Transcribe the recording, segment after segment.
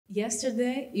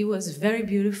Yesterday, it was very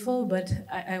beautiful, but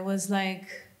I was like,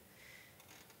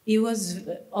 it was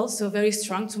also very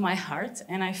strong to my heart,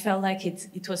 and I felt like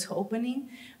it was opening,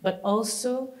 but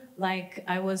also like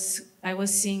I was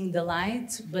seeing the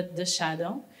light, but the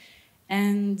shadow.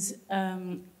 And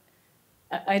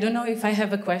I don't know if I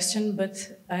have a question,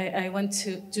 but I want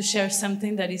to share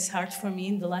something that is hard for me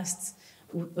in the last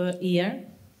year.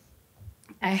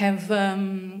 I have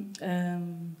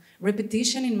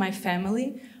repetition in my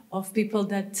family of people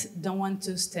that don't want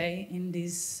to stay in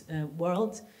this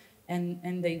world,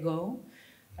 and they go.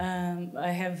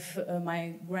 I have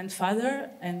my grandfather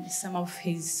and some of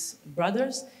his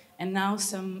brothers, and now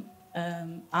some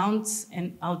aunts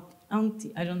and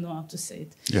auntie, I don't know how to say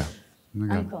it. Yeah.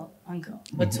 Uncle,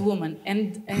 but woman.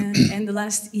 And the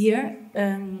last year,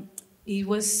 it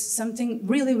was something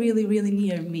really, really, really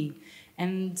near me.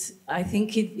 And I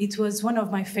think it was one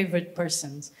of my favorite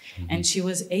persons. Mm-hmm. And she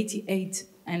was 88,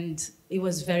 and it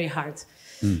was very hard.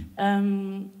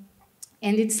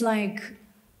 And it's like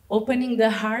opening the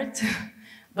heart,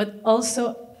 but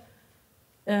also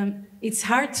it's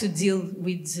hard to deal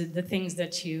with the things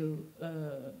that you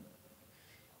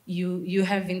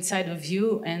have inside of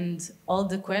you, and all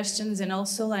the questions, and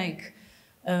also like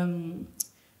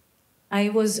I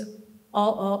was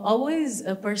always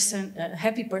a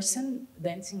happy person,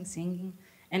 dancing, singing,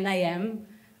 and I am,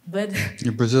 but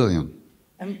you're Brazilian.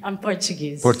 I'm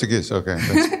Portuguese. Portuguese, okay,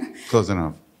 that's close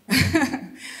enough.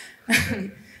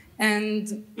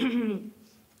 And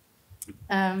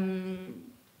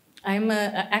I'm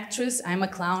an actress, I'm a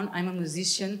clown, I'm a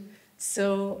musician,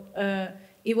 so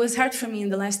it was hard for me in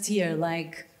the last year,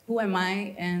 like, who am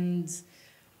I? And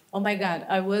oh my God,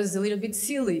 I was a little bit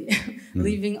silly,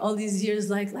 living all these years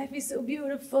like, life is so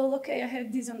beautiful, okay, I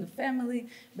have this on the family,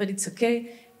 but it's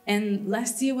okay. And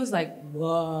last year was like,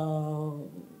 whoa,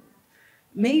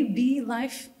 maybe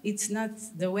life, it's not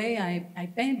the way I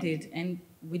painted, and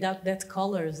without that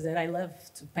colors that I love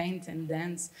to paint and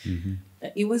dance. Mm-hmm.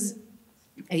 It was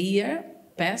a year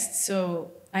past,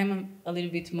 so I'm a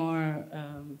little bit more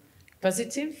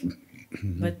positive,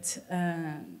 mm-hmm. But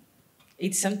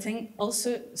it's something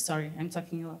also, sorry, I'm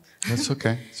talking a lot. That's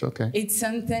okay, it's okay. It's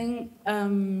something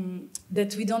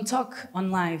that we don't talk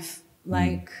on live,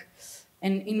 like,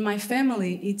 and in my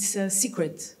family, it's a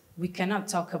secret. We cannot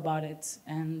talk about it,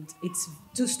 and it's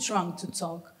too strong to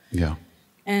talk. Yeah.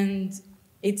 And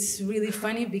it's really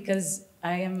funny because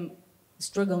I am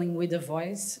struggling with the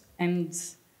voice, and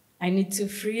I need to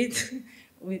free it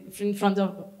in front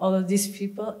of all of these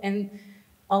people, and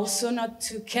also not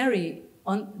to carry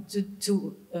on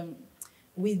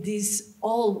with this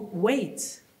all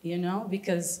weight, you know,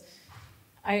 because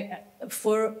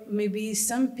for maybe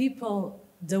some people,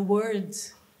 the word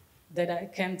that I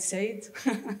can't say it,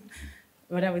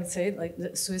 but I would say it, like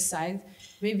the suicide,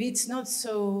 maybe it's not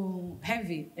so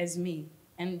heavy as me.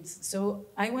 And so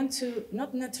I want to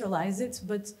not neutralize it,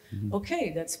 but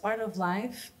okay, that's part of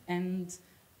life, and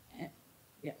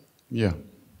yeah. Yeah.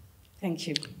 Thank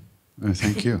you.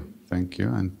 Thank you. Thank you,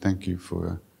 and thank you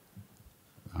for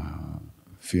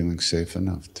feeling safe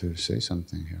enough to say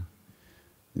something here.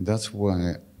 That's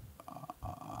why,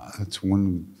 that's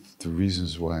one of the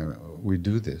reasons why we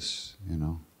do this, you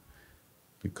know,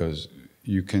 because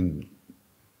you can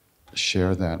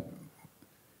share that.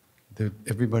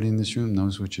 Everybody in this room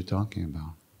knows what you're talking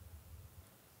about.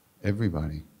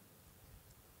 Everybody.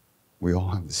 We all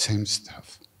have the same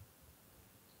stuff.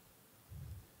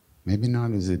 Maybe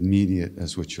not as immediate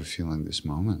as what you're feeling this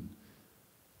moment,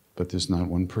 but there's not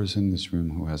one person in this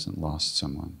room who hasn't lost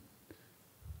someone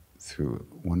through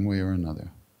one way or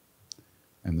another.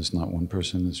 And there's not one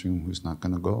person in this room who's not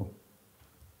going to go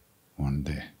one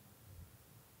day.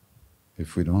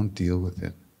 If we don't deal with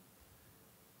it,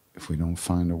 if we don't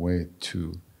find a way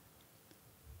to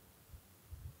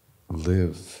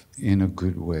live in a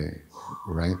good way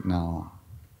right now,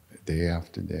 day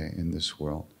after day in this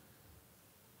world,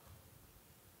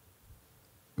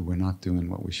 we're not doing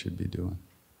what we should be doing.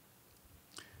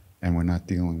 And we're not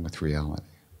dealing with reality.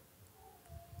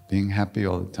 Being happy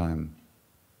all the time,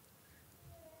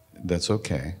 that's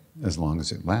okay, as long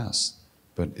as it lasts.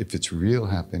 But if it's real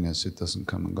happiness, it doesn't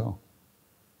come and go.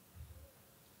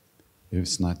 If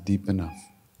it's not deep enough.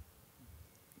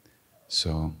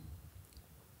 So,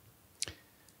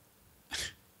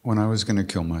 when I was going to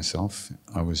kill myself,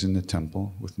 I was in the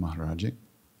temple with Maharaji,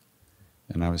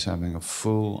 and I was having a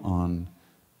full-on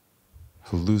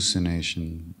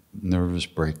hallucination, nervous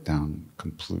breakdown,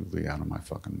 completely out of my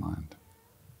fucking mind.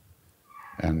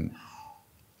 And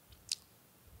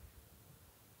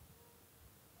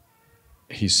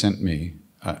he sent me,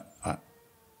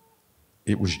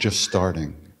 it was just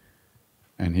starting,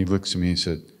 And he looks at me and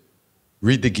said,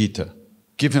 read the Gita.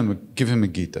 Give him a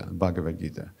Gita, a Bhagavad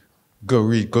Gita.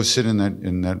 Go sit in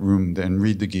that room and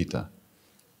read the Gita.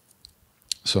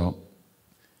 So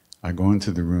I go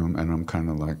into the room and I'm kind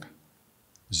of like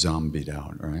zombied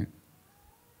out, right?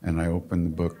 And I open the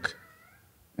book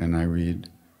and I read,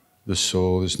 the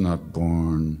soul is not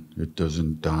born, it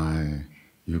doesn't die,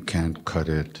 you can't cut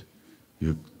it,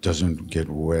 it doesn't get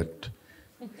wet.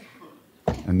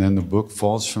 And then the book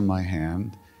falls from my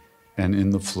hand, and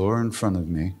in the floor in front of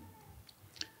me,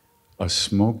 a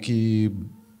smoky,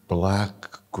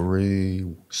 black, gray,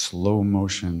 slow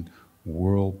motion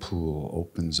whirlpool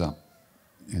opens up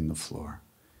in the floor.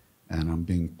 And I'm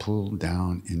being pulled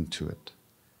down into it.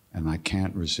 And I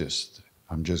can't resist.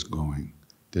 I'm just going.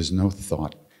 There's no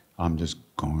thought. I'm just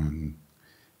going.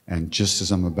 And just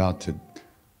as I'm about to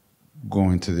go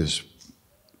into this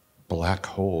black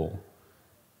hole,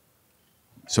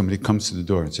 somebody comes to the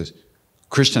door and says,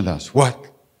 Krishna Das, what?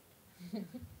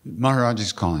 Maharaj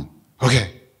is calling.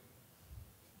 Okay.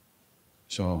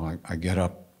 So I get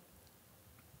up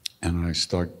and I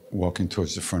start walking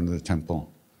towards the front of the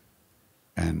temple.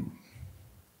 And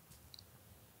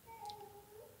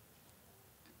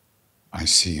I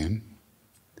see him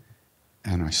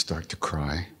and I start to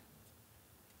cry.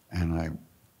 And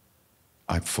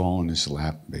I fall in his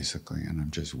lap, basically, and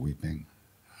I'm just weeping.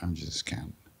 I just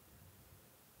can't.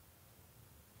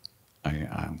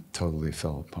 I totally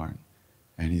fell apart.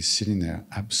 And he's sitting there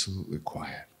absolutely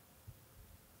quiet.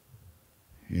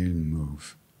 He didn't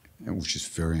move, which is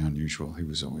very unusual. He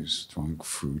was always throwing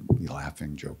fruit,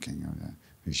 laughing, joking.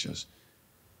 He's just,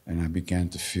 and I began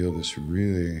to feel this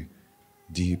really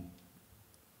deep,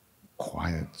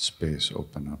 quiet space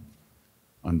open up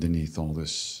underneath all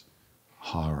this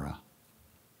horror.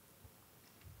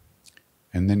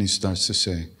 And then he starts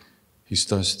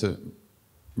to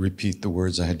repeat the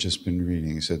words I had just been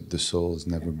reading. He said, the soul is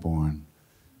never born,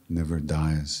 never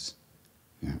dies.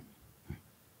 Yeah.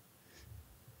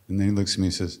 And then he looks at me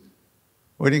and says,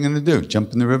 what are you going to do?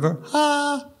 Jump in the river?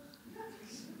 Ah!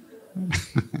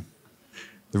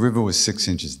 The river was 6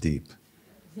 inches deep.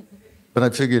 But I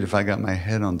figured if I got my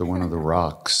head onto one of the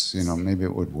rocks, maybe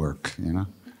it would work,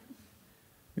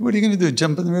 What are you going to do?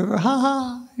 Jump in the river? Ha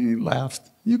ha! And he laughed.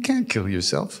 You can't kill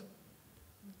yourself.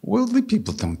 Worldly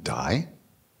people don't die.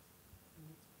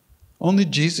 Only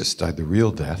Jesus died the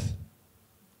real death.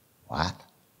 What?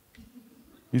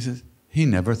 He says, he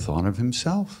never thought of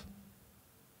himself.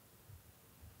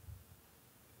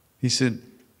 He said,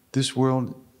 this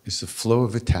world is a flow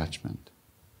of attachment.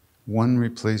 One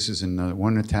replaces another.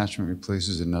 One attachment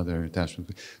replaces another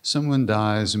attachment. Someone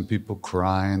dies and people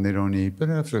cry and they don't eat, but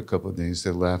after a couple of days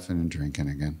they're laughing and drinking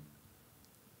again.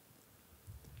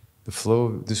 The flow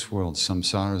of this world,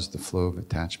 samsara, is the flow of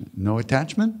attachment. No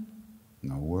attachment,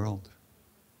 no world.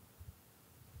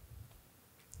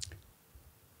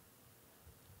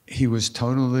 He was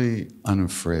totally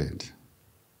unafraid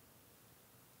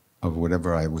of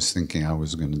whatever I was thinking I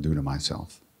was going to do to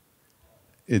myself.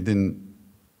 It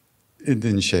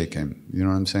didn't shake him. You know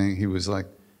what I'm saying? He was like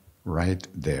right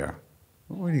there.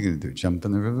 What are you going to do? Jump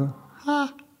in the river?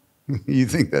 Ha! You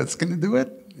think that's going to do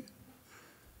it?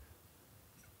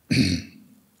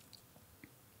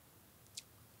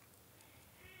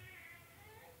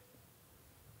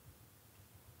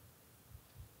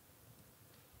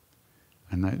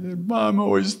 And I said, I'm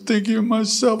always thinking of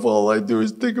myself. All I do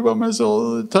is think about myself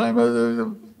all the time.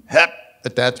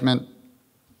 Attachment.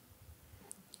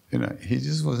 He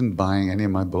just wasn't buying any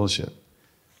of my bullshit.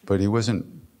 But he wasn't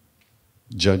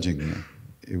judging me.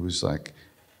 It was like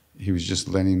he was just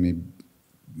letting me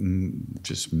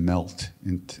just melt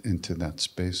into that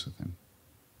space with him.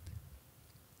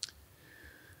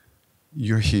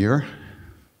 You're here.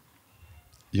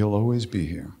 You'll always be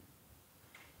here.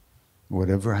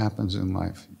 Whatever happens in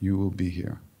life, you will be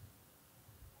here.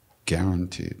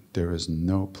 Guaranteed. There is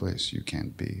no place you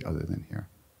can't be other than here.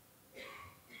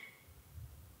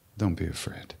 Don't be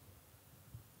afraid.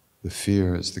 The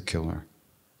fear is the killer.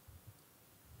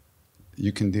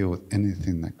 You can deal with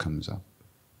anything that comes up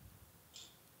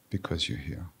because you're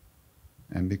here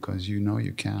and because you know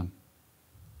you can.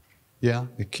 Yeah,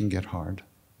 it can get hard.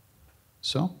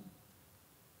 So,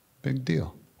 big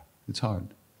deal. It's hard.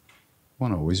 It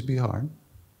won't always be hard.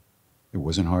 It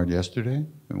wasn't hard yesterday.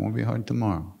 It won't be hard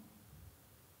tomorrow.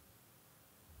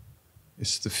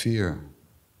 It's the fear.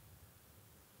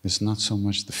 It's not so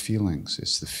much the feelings.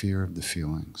 It's the fear of the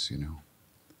feelings,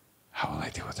 How will I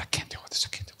deal with it? I can't deal with this. I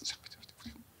can't deal with this.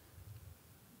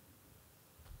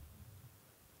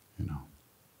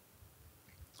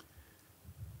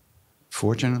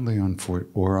 Fortunately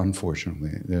or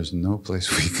unfortunately, there's no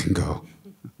place we can go.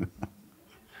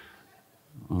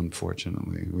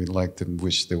 unfortunately. We'd like to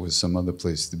wish there was some other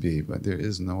place to be, but there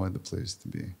is no other place to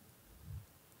be.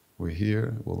 We're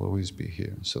here, we'll always be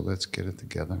here. So let's get it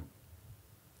together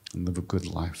and live a good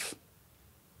life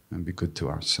and be good to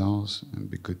ourselves and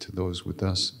be good to those with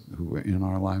us who are in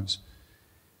our lives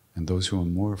and those who are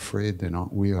more afraid than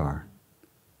we are.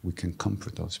 We can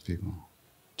comfort those people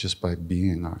just by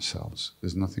being ourselves.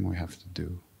 There's nothing we have to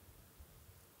do.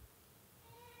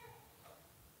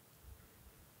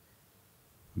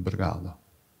 Obrigado.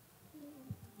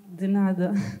 De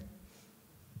nada.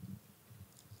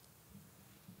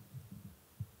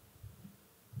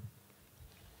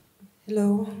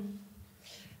 Hello.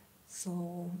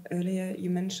 So earlier you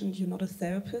mentioned you're not a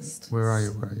therapist. Where are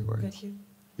you? Where are you? Where are you? Right here.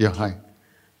 Yeah, hi.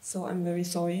 So I'm very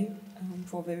sorry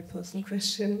for a very personal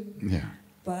question. Yeah.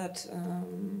 But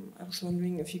I was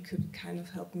wondering if you could kind of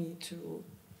help me to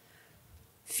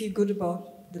feel good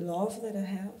about the love that I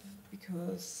have,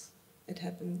 because it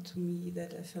happened to me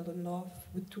that I fell in love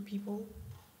with two people,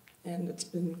 and it's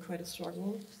been quite a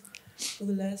struggle for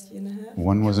the last year and a half.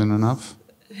 One wasn't enough?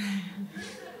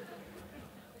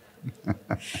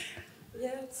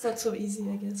 Yeah, it's not so easy,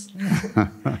 I guess.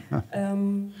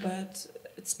 But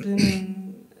it's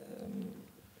been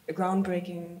a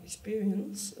groundbreaking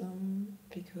experience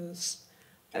because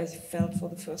I felt for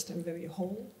the first time very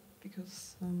whole.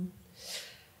 Because,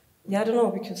 yeah, I don't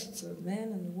know, because it's a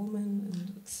man and a woman,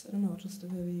 and it's, I don't know, just a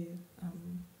very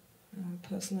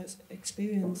personal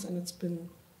experience, and it's been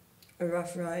a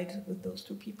rough ride with those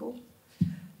two people.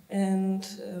 And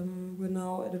we're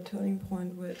now at a turning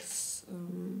point where it's,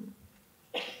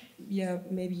 yeah,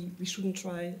 maybe we shouldn't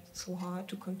try so hard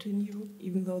to continue,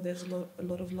 even though there's a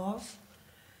lot of love.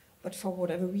 But for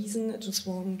whatever reason, it just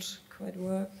won't quite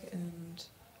work, and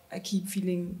I keep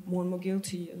feeling more and more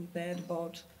guilty and bad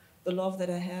about the love that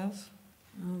I have,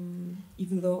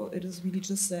 even though it is really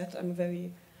just that I'm a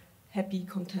very happy,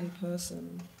 content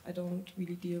person. I don't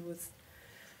really deal with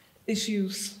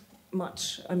issues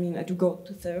much. I mean, I do go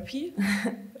to therapy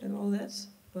and all that,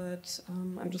 but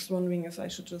I'm just wondering if I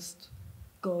should just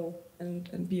go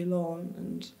and be alone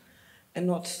and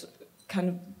not kind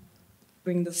of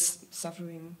bring this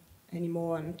suffering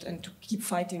anymore, and to keep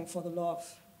fighting for the love,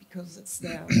 because it's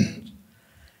there. And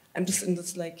I'm just in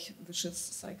this like vicious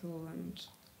cycle, and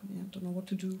yeah, don't know what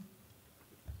to do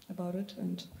about it.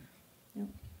 And yeah,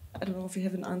 I don't know if you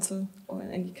have an answer or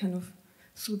any kind of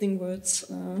soothing words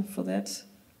for that.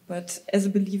 But as a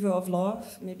believer of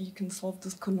love, maybe you can solve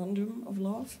this conundrum of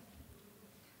love.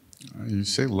 You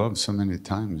say love so many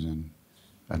times, and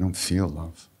I don't feel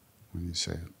love when you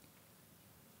say it.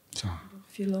 So.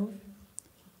 Feel love?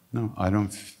 No, I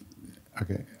don't.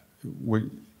 Okay,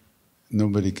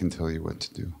 nobody can tell you what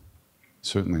to do.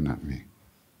 Certainly not me.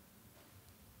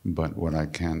 But what I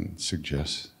can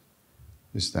suggest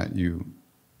is that you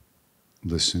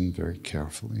listen very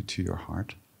carefully to your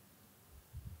heart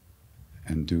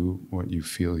and do what you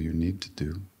feel you need to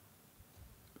do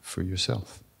for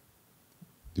yourself.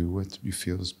 Do what you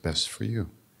feel is best for you.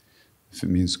 If it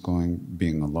means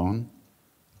being alone,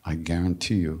 I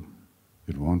guarantee you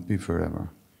it won't be forever.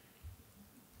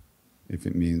 If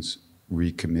it means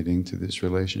recommitting to this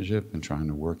relationship and trying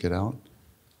to work it out,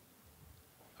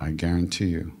 I guarantee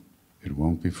you it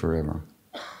won't be forever.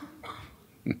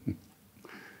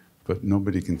 But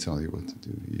nobody can tell you what to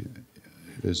do.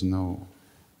 There's no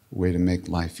way to make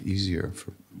life easier.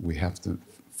 We have to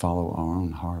follow our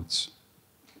own hearts.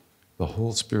 The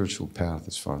whole spiritual path,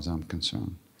 as far as I'm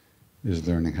concerned, is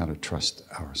learning how to trust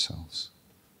ourselves.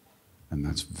 And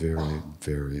that's very,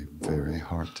 very, very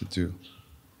hard to do.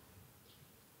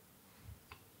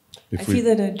 I feel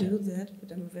that I do that,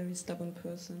 but I'm a very stubborn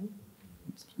person.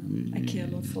 I care a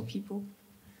lot for people.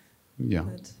 Yeah.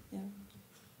 But, yeah.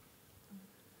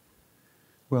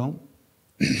 Well,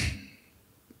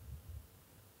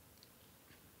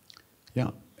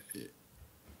 yeah.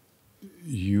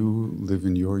 You live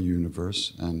in your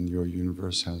universe, and your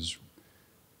universe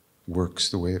works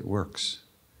the way it works.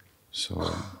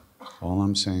 So all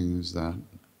I'm saying is that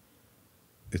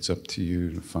it's up to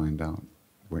you to find out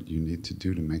what you need to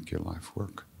do to make your life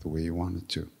work the way you want it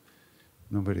to.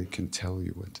 Nobody can tell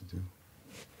you what to do.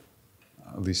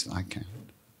 At least I can't.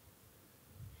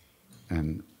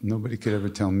 And nobody could ever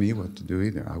tell me what to do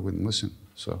either. I wouldn't listen.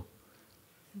 So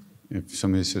if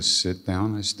somebody says sit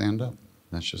down, I stand up.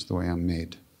 That's just the way I'm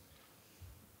made.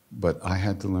 But I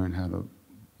had to learn how to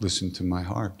listen to my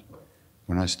heart.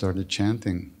 When I started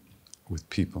chanting with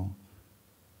people,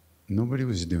 nobody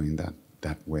was doing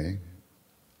that way.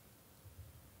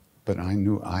 But I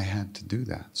knew I had to do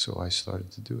that, so I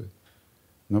started to do it.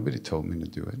 Nobody told me to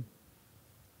do it.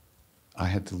 I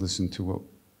had to listen to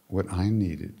what I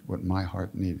needed, what my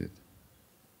heart needed.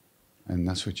 And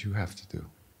that's what you have to do.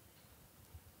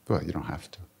 Well, you don't have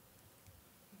to.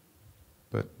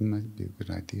 But it might be a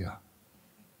good idea.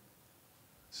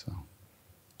 So.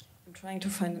 I'm trying to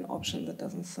find an option that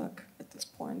doesn't suck at this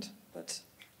point, but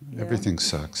yeah. Everything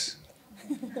sucks.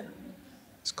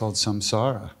 It's called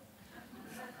samsara.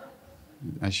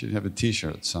 I should have a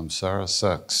t-shirt, samsara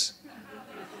sucks.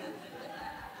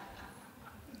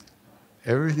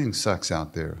 Everything sucks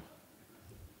out there.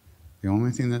 The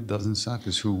only thing that doesn't suck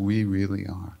is who we really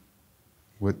are,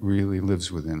 what really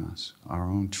lives within us, our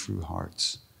own true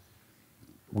hearts.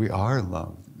 We are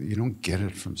love. You don't get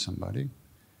it from somebody.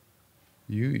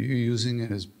 You're using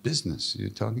it as business. You're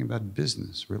talking about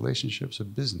business. Relationships are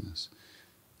business.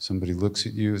 Somebody looks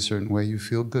at you a certain way, you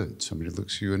feel good. Somebody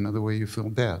looks at you another way, you feel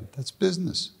bad. That's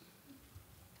business.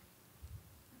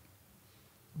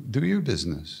 Do your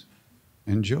business.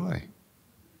 Enjoy.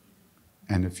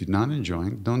 And if you're not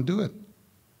enjoying, don't do it.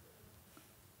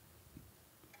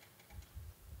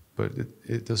 But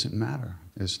it doesn't matter.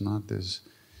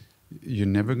 You're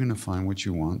never going to find what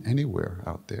you want anywhere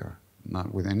out there.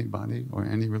 Not with anybody or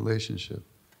any relationship.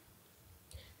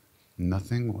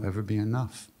 Nothing will ever be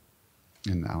enough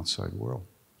in the outside world,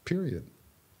 period.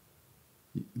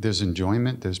 There's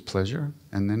enjoyment, there's pleasure,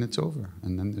 and then it's over,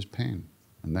 and then there's pain,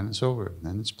 and then it's over, and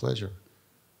then it's pleasure.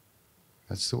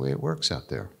 That's the way it works out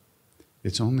there.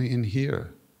 It's only in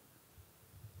here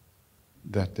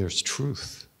that there's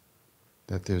truth,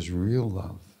 that there's real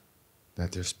love,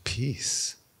 that there's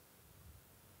peace.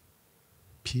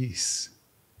 Peace.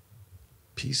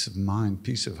 Peace of mind,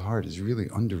 peace of heart is really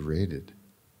underrated.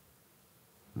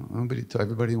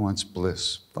 Everybody wants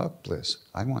bliss. Fuck bliss.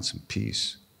 I want some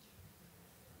peace.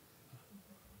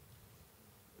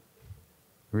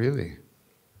 Really?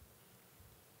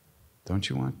 Don't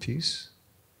you want peace?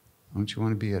 Don't you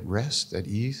want to be at rest, at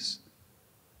ease?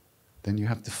 Then you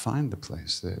have to find the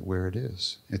place where it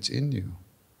is. It's in you.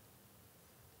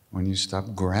 When you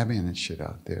stop grabbing that shit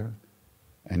out there,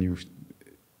 and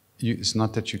it's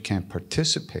not that you can't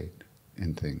participate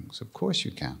in things. Of course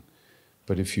you can.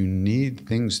 But if you need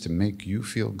things to make you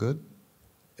feel good,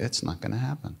 it's not going to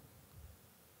happen.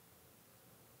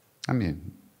 I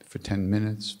mean, for 10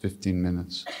 minutes, 15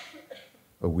 minutes,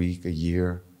 a week, a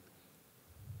year,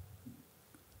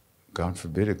 God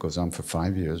forbid it goes on for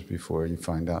 5 years before you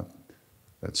find out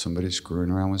that somebody's screwing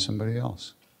around with somebody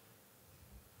else.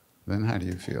 Then how do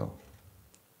you feel?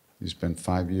 You spend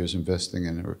 5 years investing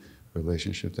in a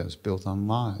relationship that's built on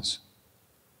lies.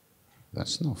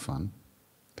 That's no fun.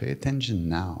 Pay attention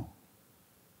now.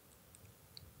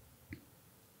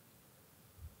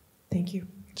 Thank you.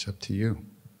 It's up to you.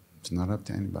 It's not up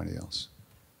to anybody else.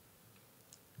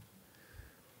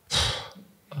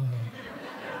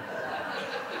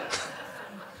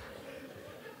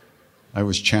 I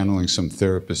was channeling some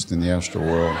therapist in the astral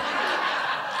world.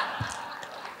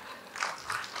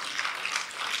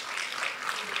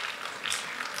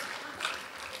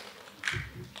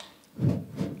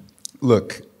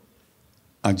 Look,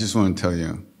 I just want to tell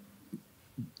you,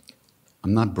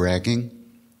 I'm not bragging,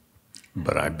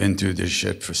 but I've been through this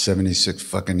shit for 76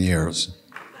 fucking years.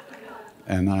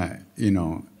 And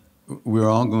we're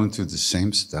all going through the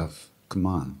same stuff. Come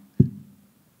on.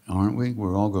 Aren't we?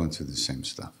 We're all going through the same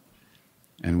stuff.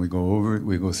 And we go over it,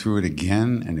 we go through it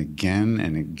again and again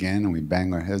and again, and we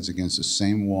bang our heads against the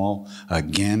same wall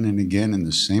again and again in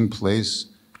the same place.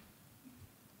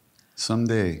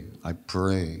 Someday, I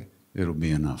pray, it'll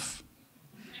be enough.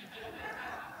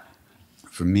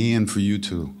 For me and for you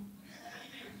too.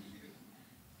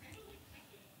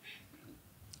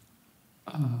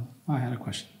 I had a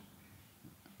question.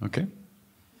 Okay.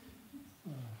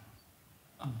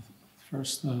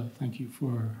 First, thank you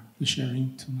for the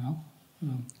sharing till now.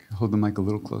 Hold the mic a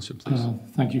little closer, please.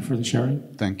 Thank you for the sharing.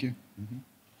 Thank you.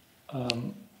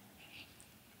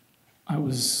 I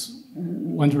was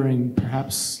wondering,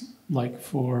 perhaps, like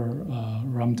for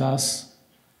Ram Dass,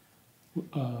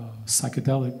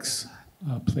 psychedelics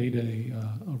played a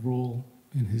role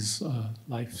in his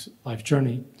life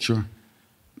journey. Sure.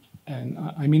 And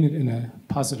I mean it in a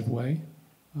positive way.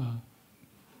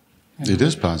 It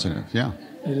is positive, yeah.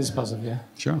 It is positive, yeah.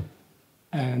 Sure.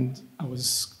 And I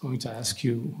was going to ask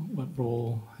you, what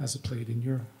role has it played in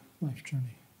your life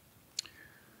journey?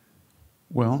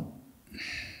 Well,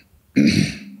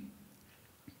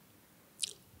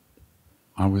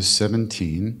 I was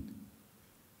 17.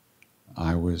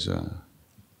 I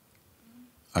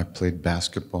played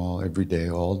basketball every day,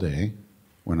 all day,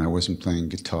 when I wasn't playing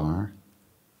guitar.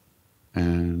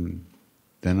 And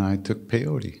then I took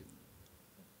peyote.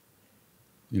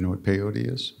 You know what peyote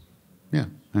is? Yeah,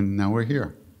 and now we're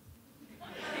here.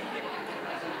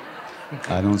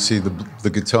 I don't see the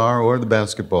guitar or the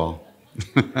basketball.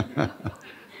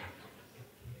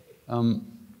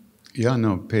 Yeah,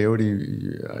 no,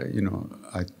 peyote, you know,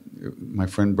 my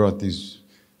friend brought these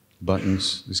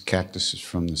buttons, these cactuses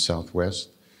from the Southwest,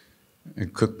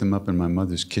 and cooked them up in my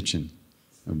mother's kitchen.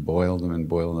 And boiled them,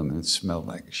 and it smelled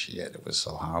like shit. It was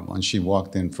so horrible. And she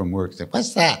walked in from work and said,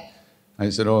 "What's that?"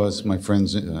 I said, "Oh, it's my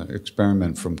friend's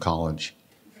experiment from college."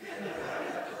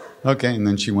 Okay, and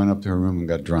then she went up to her room and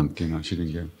got drunk, you know, she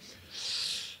didn't care.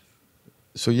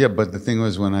 So yeah, but the thing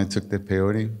was, when I took the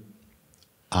peyote,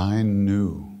 I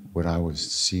knew what I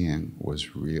was seeing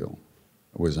was real.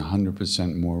 It was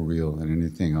 100% more real than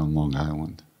anything on Long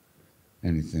Island,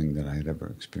 anything that I had ever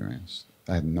experienced.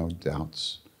 I had no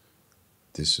doubts.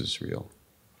 This is real.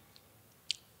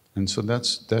 And so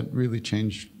that really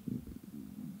changed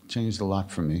a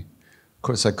lot for me. Of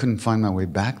course, I couldn't find my way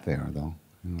back there, though.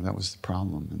 You know, that was the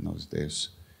problem in those days.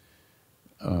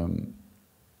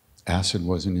 Acid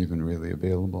wasn't even really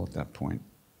available at that point.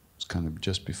 It was kind of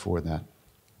just before that.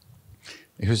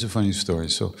 Here's a funny story.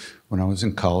 So when I was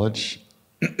in college,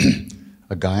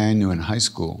 a guy I knew in high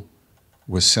school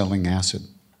was selling acid.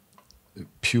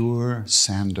 Pure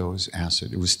Sandoz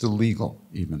acid. It was still legal,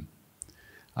 even.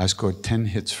 I scored 10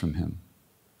 hits from him,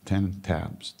 10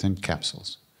 tabs, 10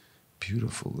 capsules.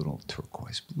 Beautiful little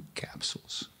turquoise blue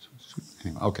capsules.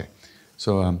 Anyway, okay.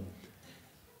 So,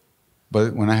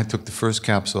 but when I took the first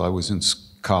capsule, I was in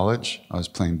college. I was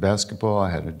playing basketball. I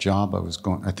had a job.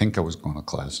 I think I was going to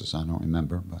classes. I don't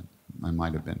remember, but I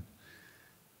might have been.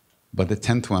 By the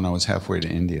 10th one, I was halfway to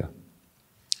India.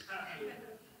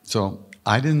 So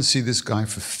I didn't see this guy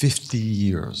for 50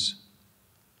 years.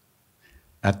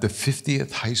 At the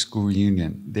 50th high school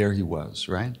reunion, there he was,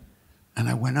 right? And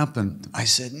I went up and I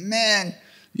said, "Man,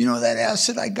 you know that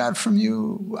acid I got from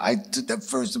you? I took that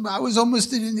first, I was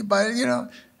almost in India, but you know."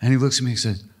 And he looks at me and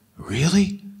says,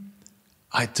 "Really?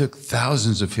 I took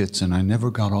thousands of hits and I never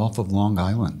got off of Long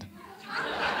Island."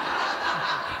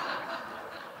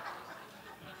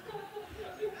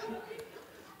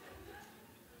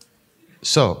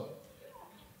 So,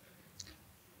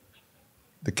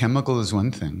 the chemical is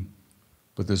one thing,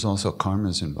 but there's also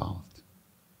karmas involved,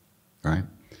 right?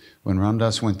 When Ram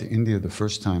Dass went to India the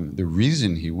first time, the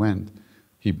reason he went,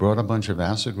 he brought a bunch of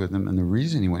acid with him, and the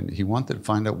reason he went, he wanted to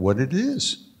find out what it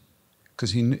is,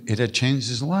 because it had changed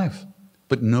his life,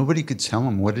 but nobody could tell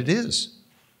him what it is.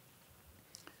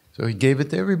 So he gave it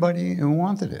to everybody who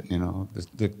wanted it, you know,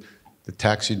 the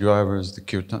taxi drivers, the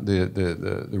kirtan,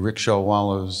 the rickshaw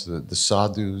wallas, the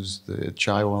sadhus, the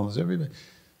chai wallas, everybody.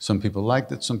 Some people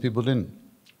liked it, some people didn't.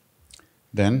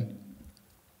 Then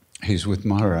he's with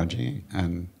Maharaji,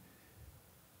 and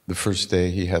the first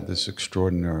day he had this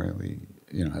extraordinarily,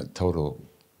 you know, total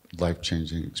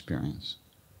life-changing experience,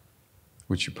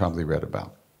 which you probably read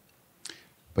about.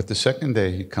 But the second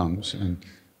day he comes, and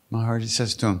Maharaji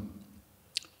says to him,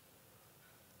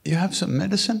 "You have some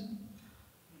medicine?"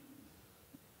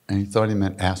 And he thought he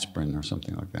meant aspirin or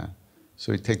something like that.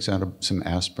 So he takes out some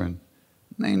aspirin.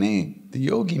 "Nay, the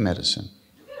yogi medicine."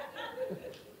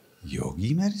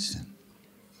 Yogi medicine?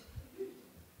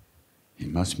 He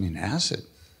must mean acid.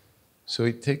 So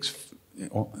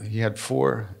he had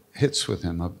 4 hits with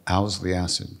him of Owsley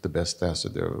acid, the best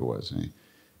acid there ever was. And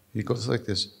he goes like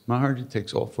this. Maharaji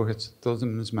takes all 4 hits, throws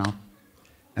them in his mouth,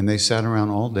 and they sat around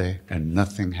all day and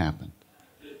nothing happened.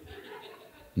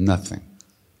 Nothing.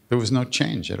 There was no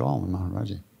change at all in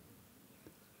Maharaji.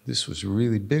 This was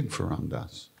really big for Ram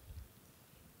Dass.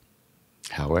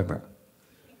 However,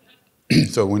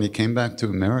 so when he came back to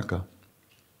America,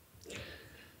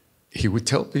 he would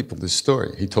tell people this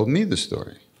story. He told me the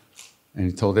story. And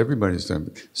he told everybody the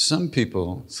story. Some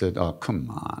people said, "Oh, come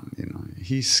on, you know,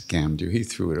 he scammed you. He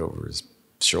threw it over his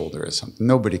shoulder or something.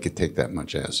 Nobody could take that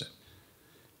much acid."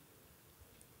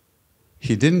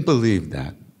 He didn't believe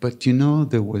that, but you know,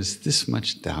 there was this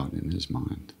much doubt in his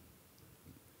mind.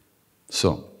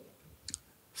 So,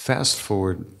 fast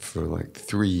forward for like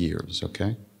 3 years,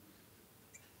 okay?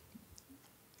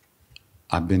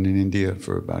 I've been in India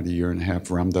for about 1.5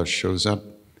 years. Ram Dass shows up,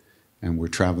 and we're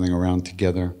traveling around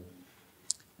together.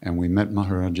 And we met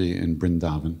Maharaji in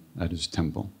Vrindavan at his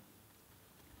temple.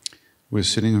 We're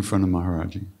sitting in front of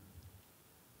Maharaji.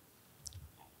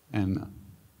 And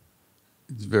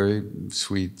it's a very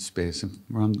sweet space. And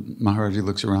Maharaji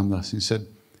looks around us and he said,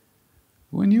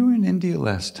 "When you were in India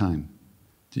last time,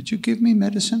 did you give me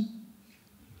medicine?"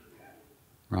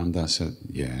 Ram Dass said,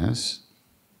 "Yes."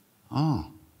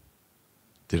 "Oh.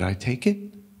 Did I take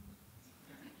it?"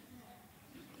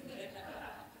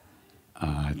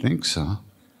 "I think so."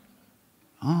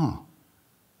 "Oh.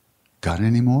 Got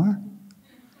any more?"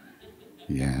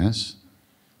 "Yes."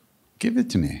 give it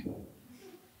to me.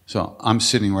 So I'm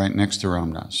sitting right next to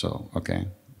Ramdas, so, okay,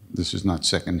 this is not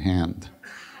secondhand.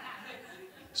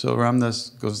 So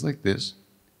Ramdas goes like this,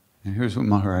 and here's what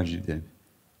Maharaji did.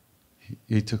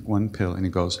 He took one pill and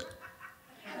he goes,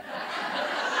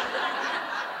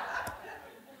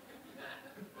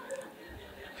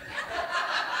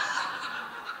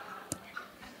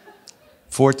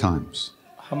 4 times.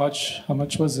 How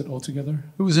much was it altogether?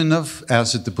 It was enough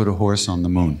acid to put a horse on the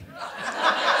moon.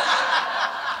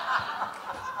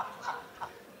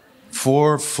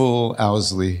 4 full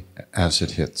Owsley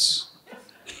acid hits.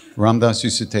 Ramdas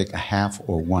used to take a half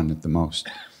or 1 at the most.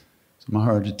 So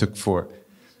Maharaji took 4.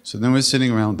 So then we're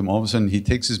sitting around with him. All of a sudden, he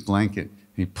takes his blanket,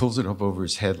 and he pulls it up over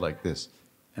his head like this.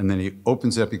 And then he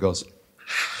opens it up, he goes,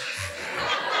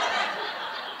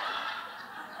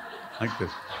 like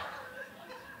this.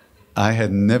 I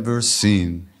had never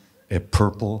seen a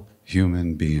purple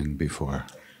human being before.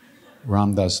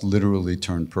 Ramdas literally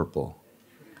turned purple.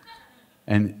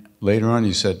 And later on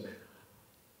he said,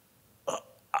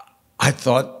 I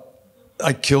thought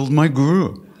I killed my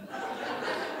guru.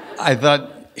 I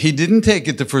thought he didn't take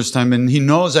it the first time, and he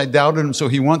knows I doubted him, so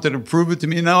he wanted to prove it to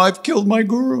me. Now I've killed my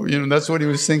guru. You know, that's what he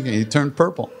was thinking. He turned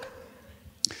purple.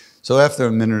 So after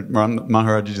a minute,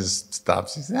 Maharaji just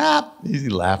stops. He said, he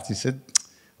laughed. He said,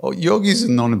 oh, yogis have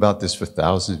known about this for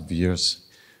thousands of years.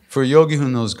 For a yogi who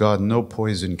knows God, no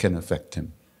poison can affect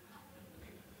him.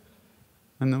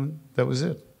 And then that was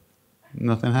it.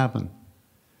 Nothing happened.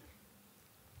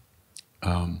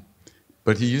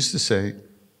 But he used to say,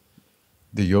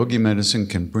 the yogi medicine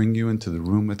can bring you into the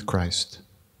room with Christ,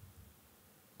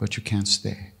 but you can't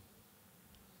stay.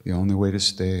 The only way to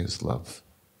stay is love.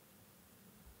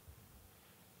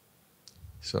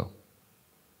 So,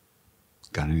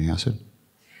 got any acid?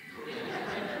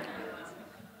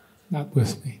 Not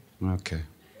with me. Okay.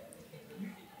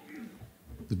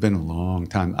 It's been a long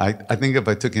time. I think if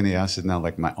I took any acid now,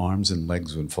 like my arms and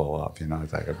legs would fall off. You know,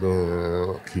 it's like,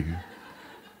 oh.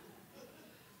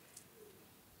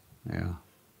 Yeah.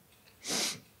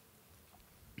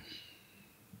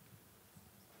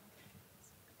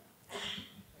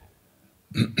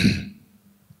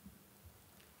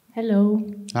 Hello.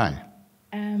 Hi.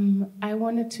 I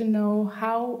wanted to know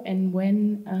how and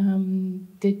when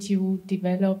did you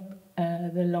develop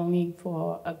the longing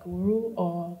for a guru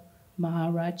or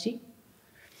Maharaji?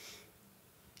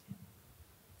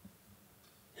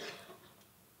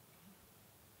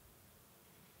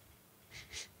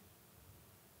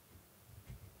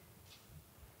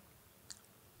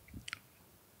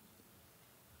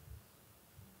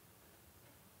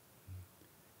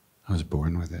 I was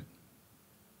born with it.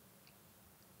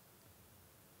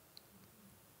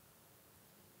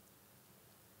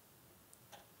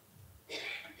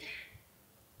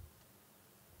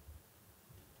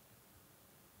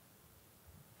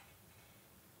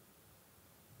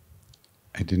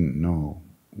 I didn't know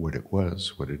what it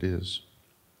was, what it is.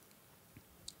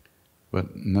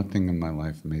 But nothing in my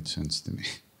life made sense to me.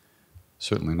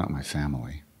 Certainly not my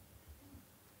family.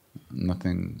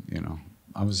 Nothing, you know.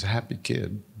 I was a happy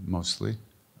kid, mostly,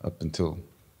 up until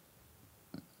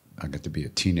I got to be a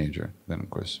teenager. Then, of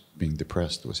course, being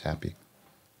depressed was happy.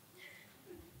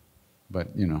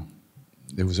 But, you know,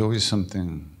 there was always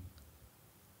something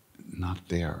not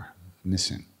there,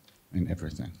 missing in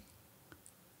everything.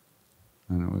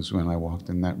 And it was when I walked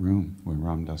in that room where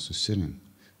Ramdas was sitting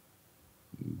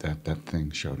that that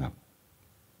thing showed up.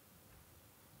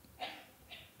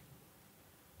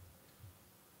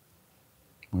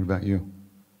 What about you?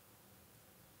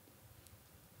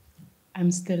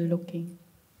 I'm still looking.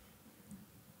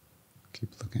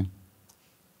 Keep looking.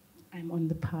 I'm on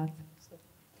the path. So.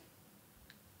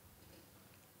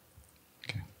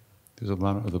 Okay. There's a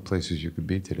lot of other places you could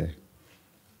be today.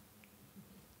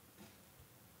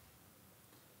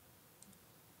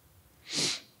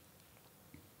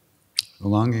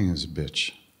 Belonging is a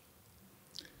bitch.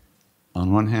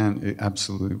 On one hand, it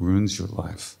absolutely ruins your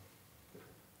life.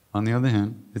 On the other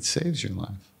hand, it saves your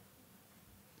life.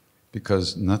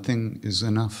 Because nothing is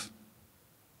enough.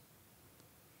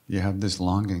 You have this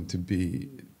longing to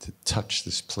touch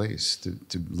this place, to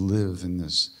live in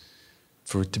this,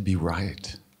 for it to be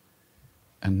right.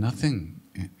 And nothing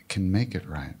can make it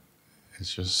right.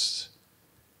 It's just,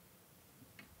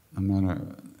 no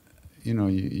matter, you know,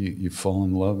 you fall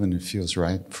in love and it feels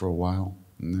right for a while,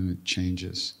 and then it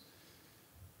changes.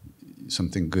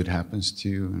 Something good happens to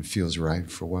you and it feels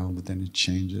right for a while, but then it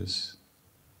changes.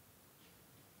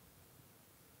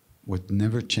 What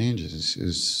never changes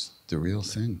is the real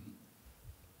thing.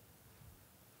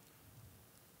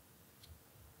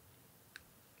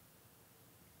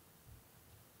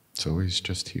 It's always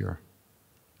just here.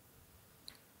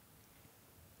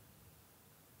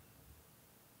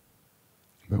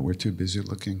 But we're too busy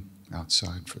looking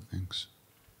outside for things.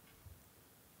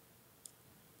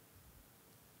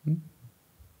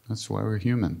 That's why we're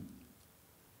human.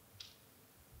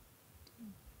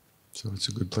 So it's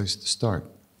a good place to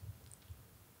start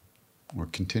or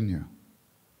continue.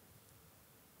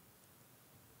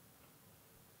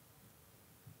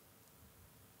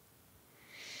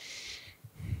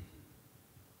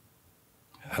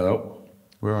 Hello.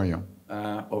 Where are you?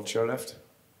 Over to your left.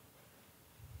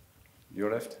 Your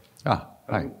left. Ah,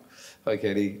 hi. Hi,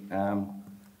 Katie.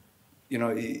 You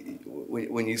know,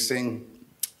 when you sing,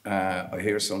 I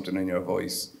hear something in your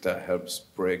voice that helps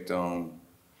break down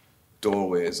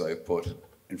doorways I put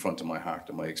in front of my heart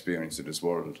and my experience of this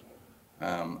world.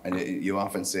 And you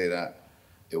often say that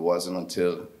it wasn't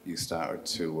until you started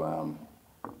to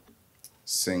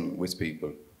sing with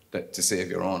people that to save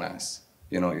your own ass.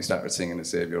 You know, you started singing to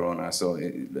save your own ass. So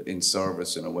in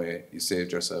service, in a way, you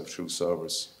saved yourself through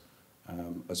service. I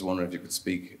was wondering if you could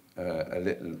speak a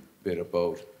little bit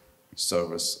about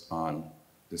service on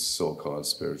this so-called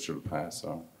spiritual path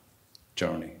or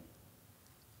journey.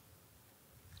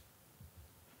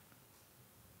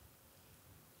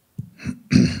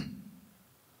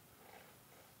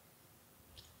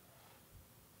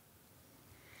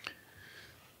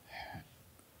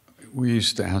 We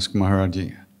used to ask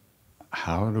Maharaji,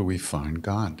 how do we find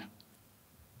God?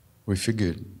 We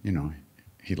figured, you know,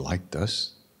 he liked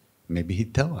us. Maybe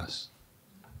he'd tell us.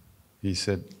 He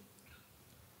said,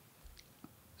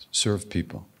 serve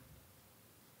people.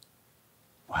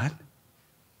 What?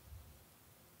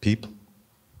 People?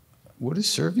 What does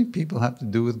serving people have to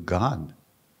do with God?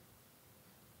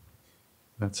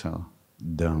 That's how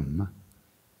dumb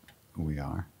we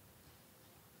are.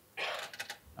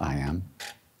 I am.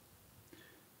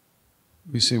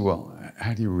 We say, well,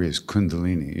 how do you raise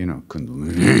Kundalini? You know,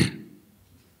 Kundalini.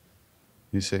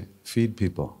 You say, feed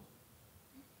people.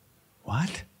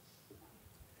 What?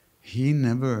 He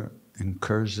never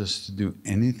encouraged us to do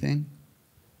anything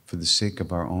for the sake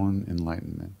of our own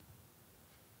enlightenment,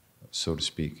 so to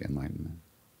speak, enlightenment.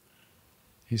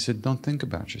 He said, don't think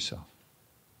about yourself.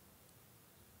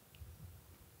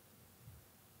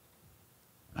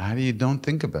 How do you don't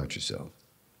think about yourself?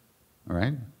 All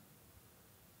right?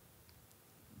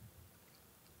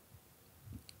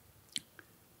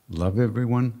 Love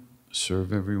everyone,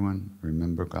 serve everyone,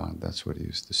 remember God. That's what he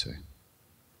used to say.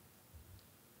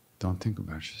 Don't think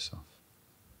about yourself.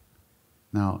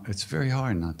 Now, it's very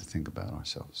hard not to think about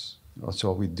ourselves. That's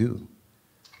all we do.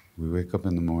 We wake up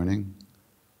in the morning,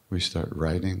 we start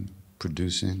writing,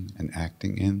 producing, and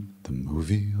acting in the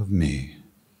movie of me.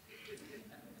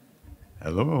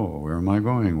 Hello, where am I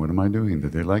going? What am I doing? Do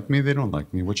they like me? They don't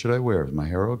like me. What should I wear? Is my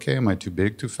hair okay? Am I too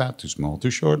big, too fat, too small,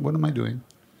 too short? What am I doing?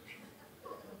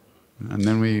 And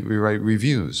then we write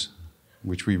reviews,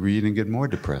 which we read and get more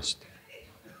depressed.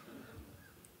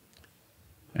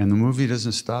 And the movie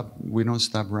doesn't stop. We don't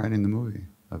stop writing the movie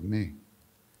of me.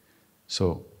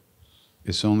 So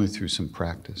it's only through some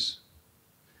practice.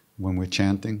 When we're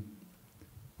chanting,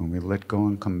 when we let go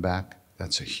and come back,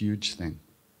 that's a huge thing.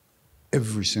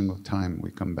 Every single time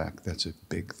we come back, that's a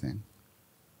big thing.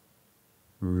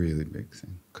 Really big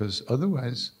thing. Because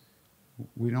otherwise,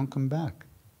 we don't come back.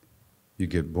 You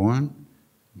get born,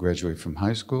 graduate from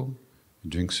high school, you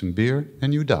drink some beer,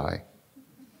 and you die.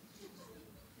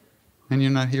 And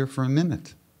you're not here for a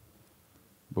minute.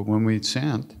 But when we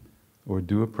chant or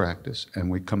do a practice and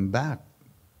we come back,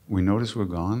 we notice we're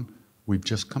gone, we've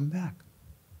just come back.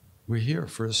 We're here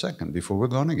for a second before we're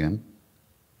gone again.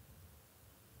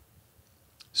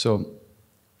 So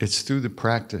it's through the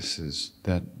practices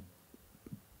that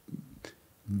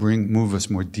move us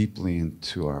more deeply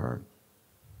into our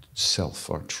self,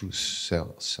 our true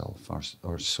self,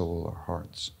 our soul, our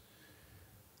hearts,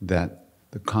 that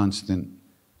the constant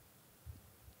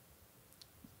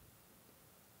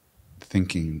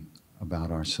thinking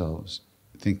about ourselves,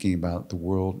 thinking about the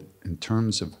world in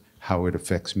terms of how it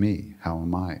affects me, how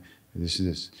am I,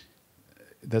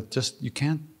 that just, you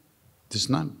can't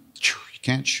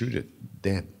shoot it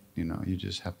dead, you know, you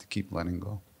just have to keep letting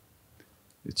go.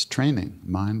 It's training,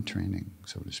 mind training,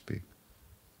 so to speak.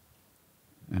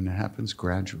 And it happens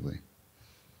gradually.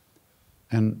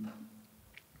 And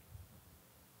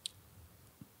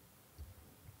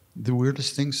the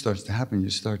weirdest thing starts to happen. You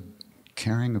start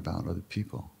caring about other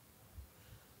people.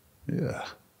 Yeah.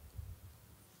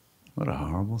 What a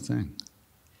horrible thing.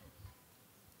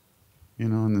 You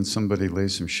know, and then somebody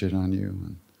lays some shit on you,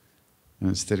 and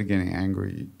instead of getting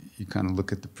angry, you kind of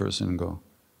look at the person and go,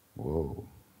 whoa,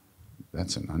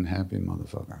 that's an unhappy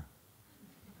motherfucker.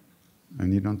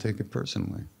 And you don't take it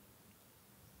personally.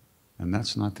 And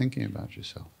that's not thinking about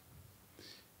yourself.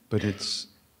 But it's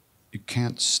you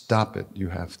can't stop it. You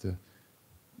have to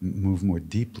move more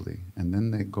deeply, and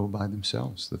then they go by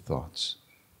themselves, the thoughts.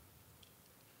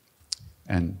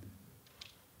 And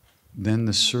then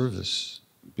the service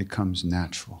becomes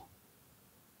natural.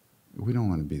 We don't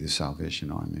want to be the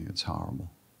Salvation Army. It's horrible.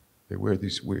 They wear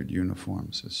these weird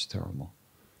uniforms. It's terrible,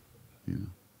 you know.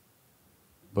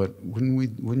 But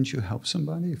wouldn't you help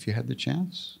somebody if you had the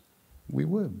chance? We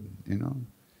would, you know.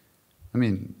 I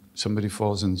mean, somebody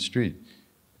falls in the street.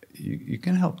 You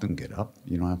can help them get up.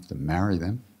 You don't have to marry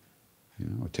them, you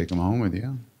know, or take them home with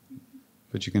you.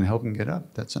 But you can help them get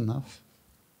up. That's enough.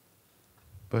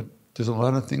 But there's a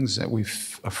lot of things that we're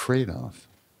afraid of.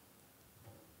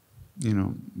 You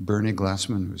know, Bernie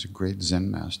Glassman, who's a great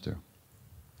Zen master,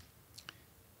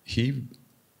 he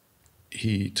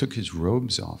took his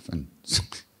robes off and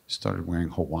started wearing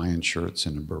Hawaiian shirts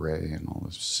and a beret and all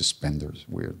those suspenders,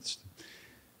 weird stuff.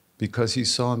 Because he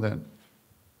saw that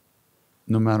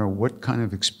no matter what kind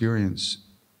of experience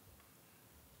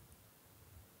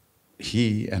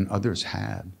he and others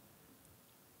had,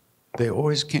 they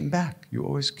always came back. You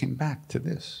always came back to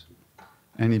this.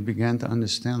 And he began to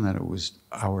understand that it was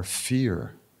our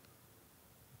fear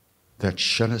that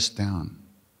shut us down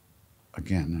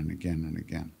again and again and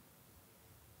again.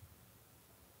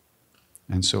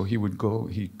 And so he would go,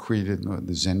 he created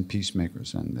the Zen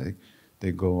peacemakers, and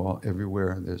they go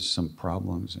everywhere. There's some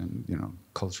problems and, you know,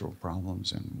 cultural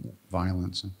problems and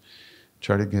violence, and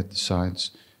try to get the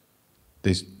sides.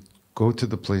 They go to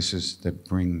the places that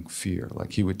bring fear.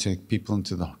 Like he would take people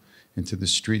into the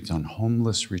streets on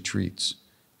homeless retreats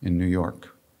in New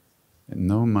York. And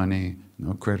no money,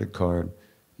 no credit card.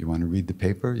 You want to read the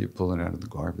paper, you pull it out of the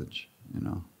garbage, you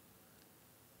know.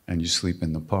 And you sleep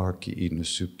in the park, you eat in a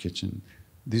soup kitchen.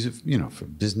 These are, you know, for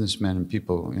businessmen and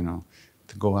people, you know,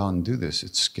 to go out and do this,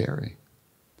 it's scary.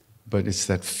 But it's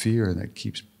that fear that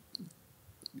keeps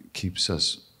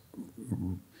us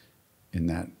in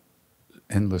that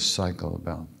endless cycle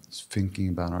about thinking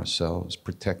about ourselves,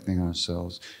 protecting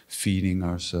ourselves, feeding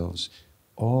ourselves,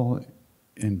 all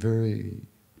in very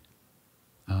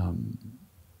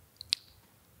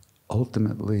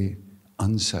ultimately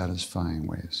unsatisfying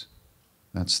ways.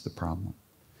 That's the problem.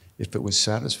 If it was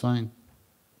satisfying,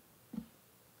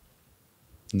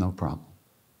 no problem.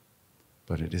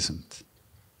 But it isn't.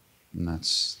 And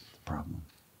that's the problem,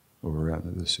 or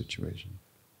rather the situation.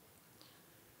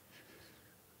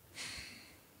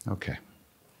 Okay.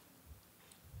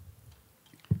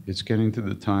 It's getting to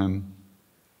the time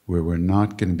where we're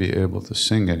not going to be able to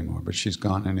sing anymore, but she's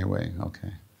gone anyway.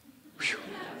 Okay. Whew.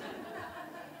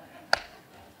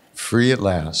 Free at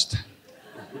last.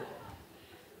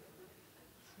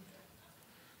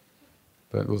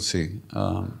 But we'll see.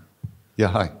 Yeah,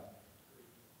 hi.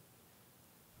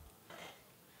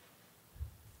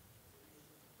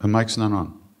 The mic's not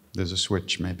on. There's a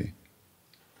switch, maybe.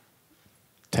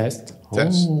 Test.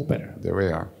 Test. Oh, better. There we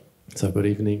are. So, good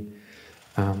evening.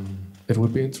 It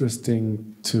would be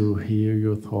interesting to hear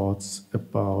your thoughts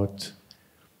about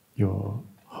your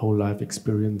whole life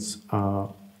experience.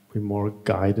 Are we more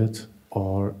guided,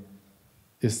 or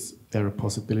is there a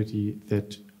possibility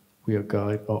that we are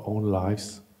guide our own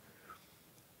lives?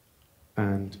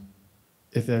 And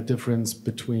is there a difference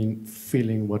between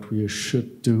feeling what we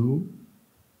should do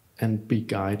and be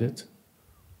guided,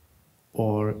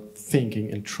 or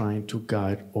thinking and trying to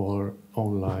guide our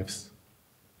own lives?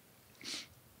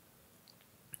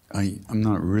 I'm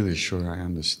not really sure I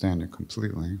understand it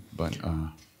completely, but...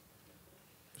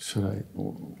 Should I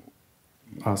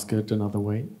ask it another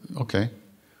way? Okay.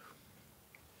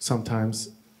 Sometimes,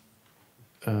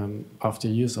 after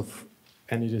years of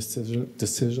any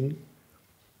decision,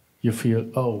 you feel,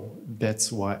 oh,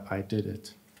 that's why I did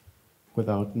it,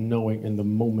 without knowing in the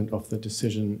moment of the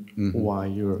decision why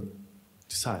you're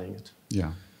deciding it.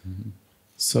 Yeah. Mm-hmm.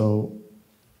 So,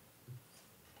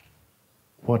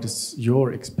 what is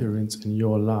your experience in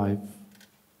your life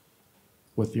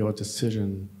with your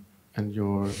decision and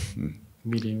your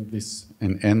meeting this?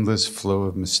 An endless flow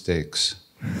of mistakes.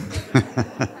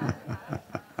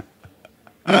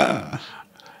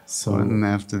 So one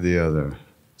after the other.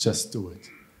 Just do it.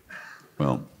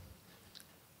 Well,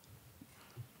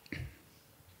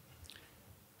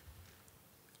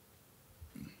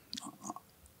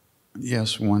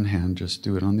 yes, one hand, just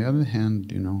do it. On the other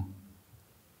hand, you know,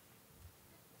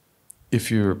 if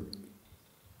you're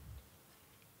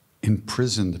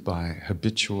imprisoned by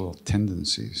habitual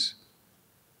tendencies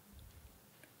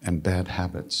and bad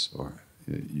habits, or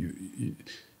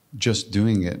just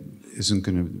doing it isn't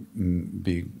going to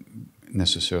be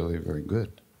necessarily very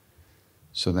good.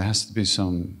 So there has to be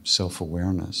some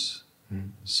self-awareness,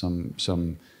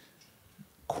 some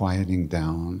quieting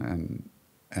down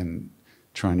and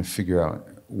trying to figure out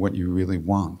what you really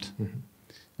want. Mm-hmm.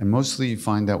 And mostly you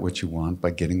find out what you want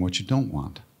by getting what you don't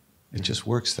want. It just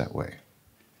works that way.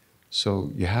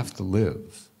 So you have to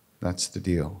live. That's the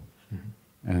deal.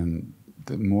 Mm-hmm. And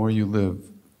the more you live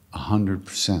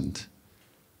 100%,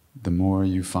 the more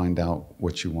you find out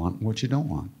what you want and what you don't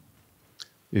want.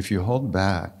 If you hold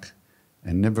back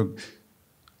and never...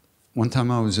 One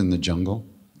time I was in the jungle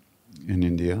in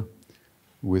India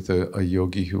with a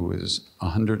yogi who was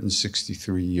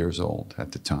 163 years old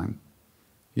at the time.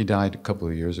 He died a couple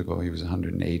of years ago. He was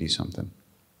 180 something.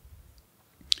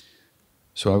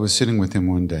 So I was sitting with him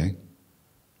one day,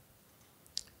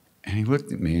 and he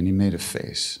looked at me and he made a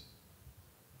face.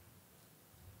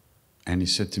 And he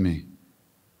said to me,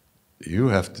 "You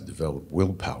have to develop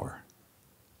willpower."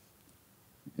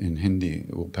 In Hindi,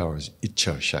 willpower is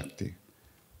Icha Shakti.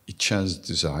 Icha is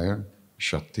desire,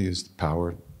 Shakti is the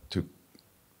power to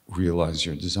realize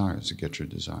your desires, to get your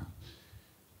desire.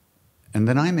 And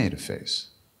then I made a face,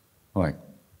 like,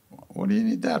 "What do you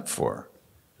need that for?"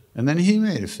 And then he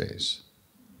made a face,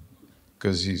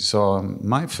 because he saw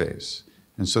my face.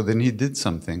 And so then he did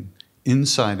something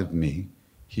inside of me.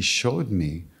 He showed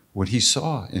me what he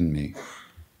saw in me,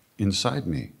 inside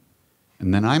me.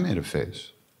 And then I made a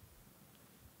face.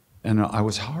 And I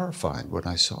was horrified what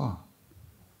I saw.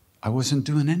 I wasn't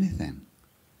doing anything.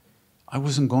 I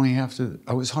wasn't going after,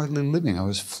 I was hardly living. I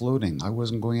was floating. I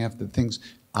wasn't going after things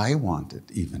I wanted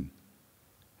even.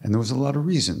 And there was a lot of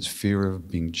reasons. Fear of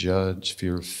being judged,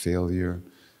 fear of failure,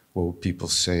 what will people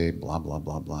say, blah, blah,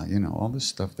 blah, blah. You know, all this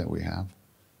stuff that we have.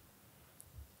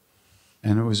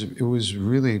 And it was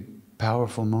really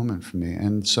powerful moment for me.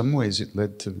 And in some ways it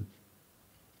led to,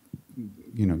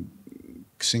 you know,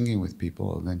 singing with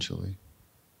people eventually.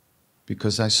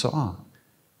 Because I saw,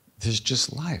 there's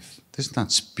just life. There's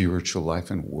not spiritual life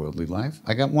and worldly life.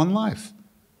 I got one life.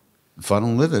 If I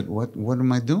don't live it, what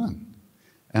am I doing?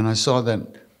 And I saw that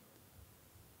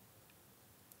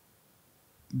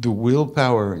the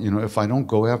willpower, you know, if I don't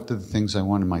go after the things I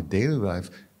want in my daily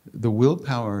life, the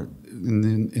willpower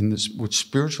in this, with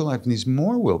spiritual life needs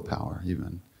more willpower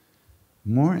even.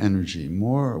 More energy,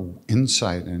 more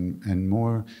insight, and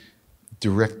more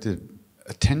directed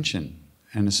attention.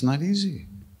 And it's not easy.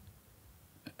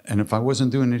 And if I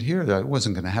wasn't doing it here, that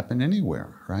wasn't going to happen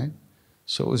anywhere, right?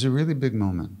 So it was a really big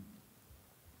moment.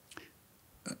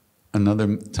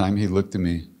 Another time he looked at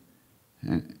me,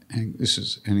 and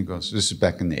he goes, this is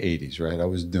back in the 80s, right? I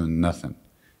was doing nothing.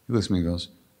 He looks at me and goes,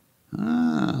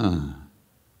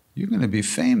 you're going to be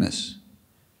famous.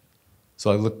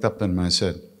 So I looked up at him and I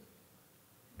said,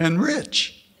 and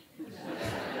rich.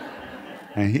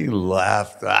 And he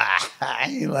laughed.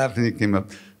 He laughed and he came up,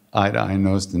 eye to eye,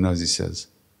 nose to nose. He says,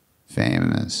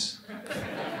 famous.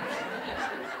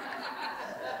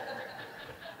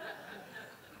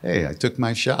 Hey, I took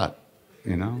my shot.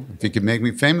 You know, if he could make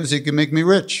me famous, he could make me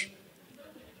rich.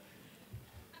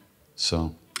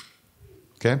 So,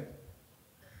 okay.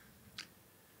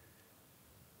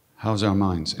 How's our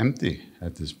minds? Empty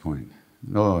at this point.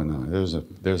 No, there's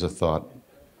a thought.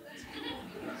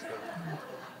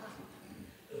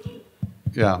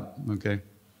 Yeah, okay.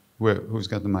 Who's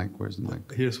got the mic? Where's the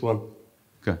mic? Here's one.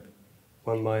 Okay.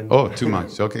 One mind. Oh, 2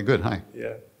 mics. Okay, good. Hi.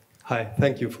 Yeah. Hi,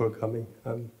 thank you for coming.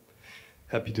 I'm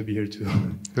happy to be here too.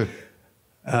 Good.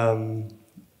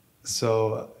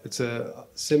 So it's a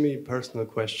semi-personal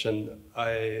question.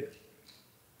 Are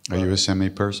you a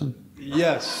semi-person?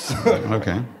 Yes.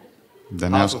 Okay.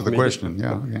 Then Half ask of the me. question.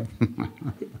 Yeah, okay.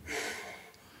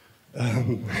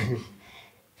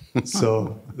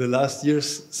 So the last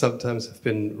years sometimes have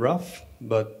been rough,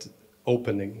 but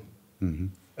opening. Mm-hmm.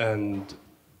 And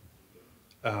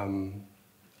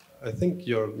I think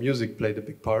your music played a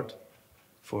big part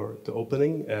for the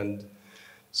opening. And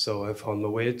so I found my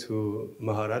way to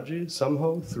Maharaji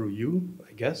somehow through you,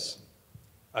 I guess.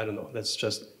 I don't know. That's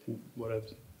just what I'm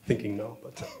thinking now.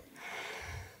 But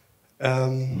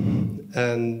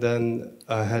and then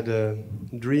I had a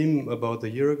dream about a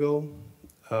year ago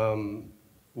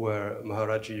where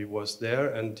Maharaji was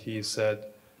there and he said,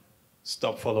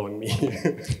 "Stop following me.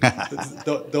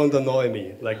 don't annoy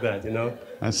me like that, you know."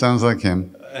 That sounds like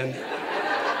him.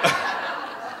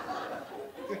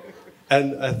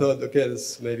 And I thought, okay,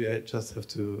 maybe I just have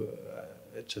to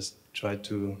just try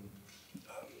to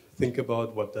think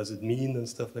about what does it mean and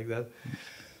stuff like that.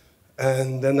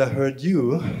 And then I heard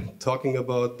you talking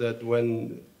about that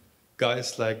when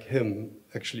guys like him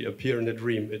actually appear in a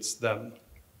dream, it's them.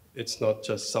 It's not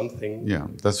just something. Yeah,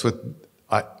 that's what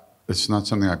it's not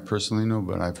something I personally know,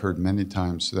 but I've heard many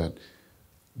times that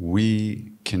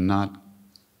we cannot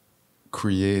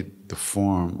create the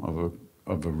form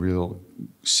of a real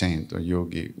saint or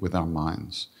yogi with our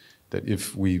minds. That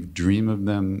if we dream of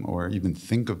them or even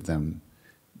think of them,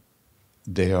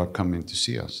 they are coming to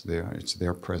see us. It's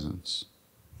their presence.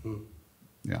 Mm.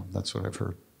 Yeah, that's what I've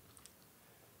heard.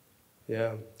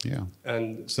 Yeah. Yeah.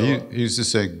 And so He used to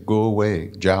say, "Go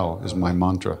away, Jiao is my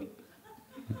mantra."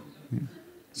 Yeah.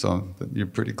 So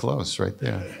you're pretty close right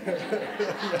there.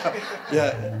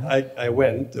 yeah, I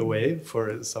went away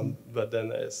for some, but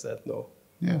then I said no.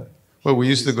 Yeah. Well, we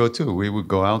used to go too. We would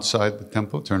go outside the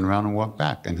temple, turn around and walk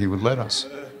back, and he would let us.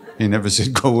 He never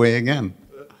said, "Go away again."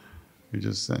 He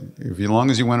just said, as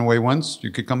long as you went away once,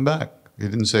 you could come back. He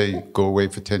didn't say, "Go away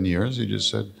for 10 years." He just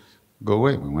said, "Go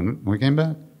away." We came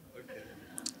back. Okay.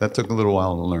 That took a little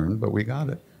while to learn, but we got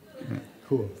it. Yeah.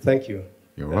 Cool. Thank you.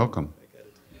 You're welcome.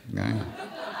 Yeah.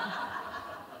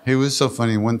 He was so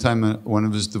funny. One time, one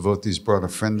of his devotees brought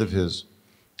a friend of his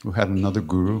who had another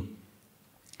guru.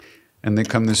 And they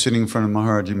come, they're sitting in front of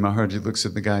Maharaji. Maharaji looks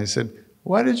at the guy and said,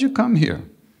 "Why did you come here?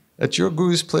 At your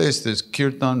guru's place, there's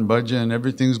kirtan, bhajan,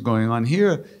 everything's going on.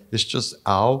 Here, it's just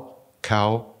ao,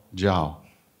 cow, jiao.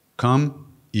 Come,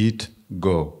 eat,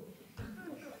 go."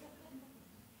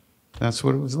 That's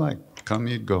what it was like. Come,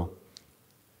 eat, go.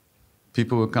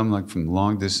 People would come like from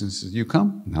long distances. "You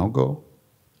come, now go."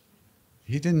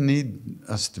 He didn't need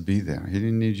us to be there. He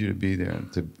didn't need you to be there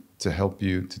to help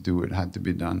you to do what had to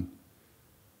be done.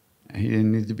 He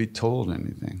didn't need to be told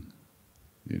anything.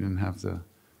 You didn't have to.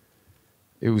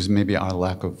 It was maybe our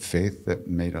lack of faith that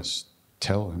made us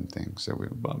tell him things. That we,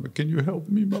 "Baba, can you help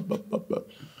me?"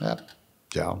 Yeah,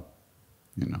 Jiao,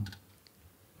 you know.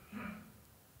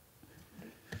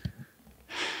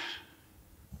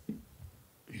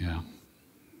 Yeah.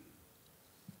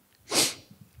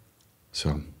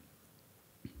 So,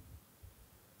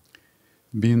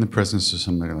 be in the presence of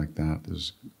somebody like that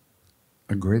is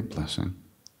a great blessing.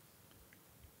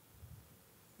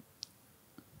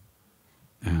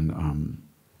 And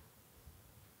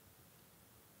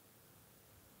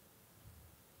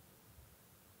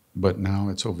but now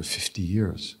it's over 50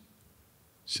 years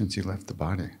since he left the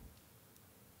body.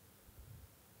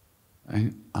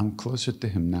 I'm closer to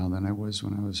him now than I was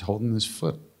when I was holding his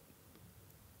foot.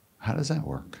 How does that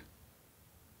work?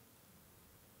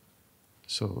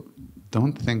 So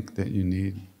don't think that you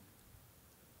need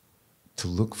to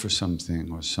look for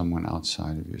something or someone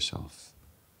outside of yourself.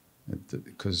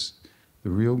 Because the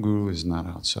real guru is not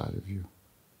outside of you.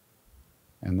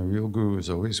 And the real guru is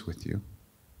always with you.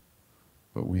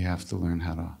 But we have to learn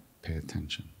how to pay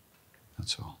attention.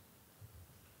 That's all.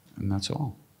 And that's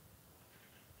all.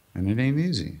 And it ain't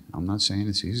easy. I'm not saying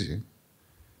it's easy.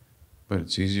 But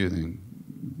it's easier than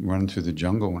running through the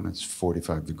jungle when it's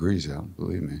 45 degrees out,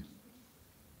 believe me.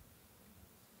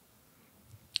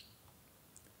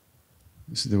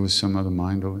 So there was some other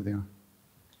mind over there?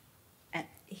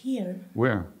 Here.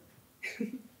 Where?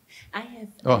 I have.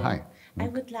 Oh, hi. I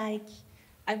would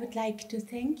like to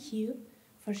thank you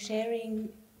for sharing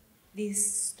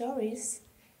these stories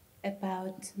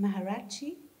about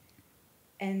Maharaji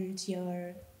and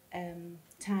your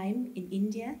time in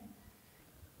India.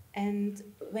 And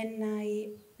when I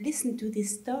listen to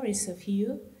these stories of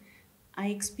you, I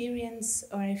experience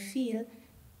or I feel,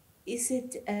 is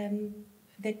it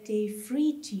that they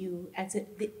freed you as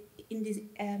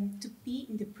to be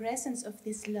in the presence of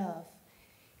this love?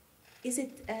 Is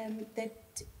it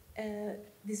that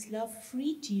this love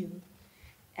freed you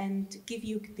and give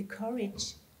you the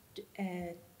courage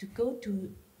to go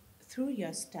through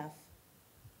your stuff?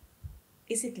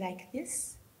 Is it like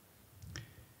this?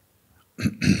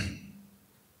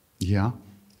 Yeah,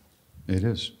 it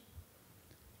is.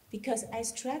 Because I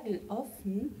struggle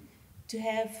often to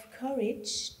have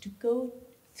courage to go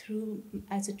through,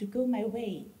 to go my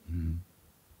way. Mm-hmm.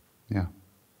 Yeah.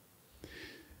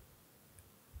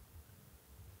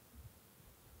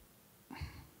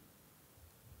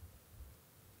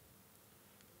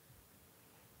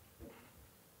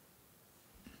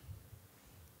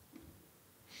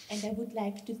 And I would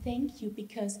like to thank you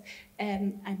because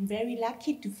I'm very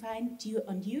lucky to find you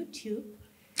on YouTube.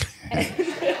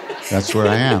 That's where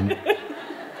I am.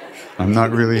 I'm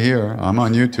not really here. I'm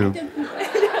on YouTube.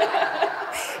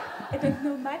 I don't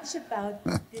know much about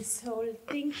this whole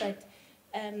thing, but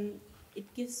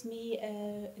it gives me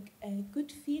a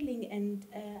good feeling and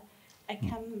I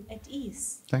come at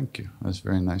ease. Thank you. That's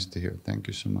very nice to hear. Thank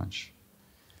you so much.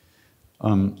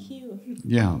 Thank you.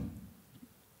 Yeah.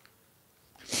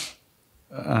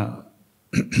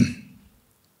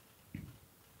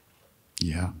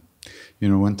 Yeah. You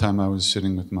know, one time I was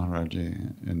sitting with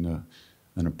Maharaji in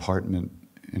an apartment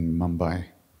in Mumbai,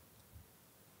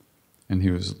 and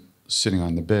he was sitting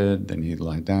on the bed, then he'd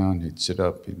lie down, he'd sit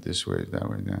up, he'd this way, that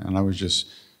way, that. And I was just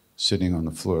sitting on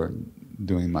the floor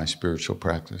doing my spiritual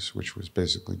practice, which was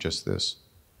basically just this.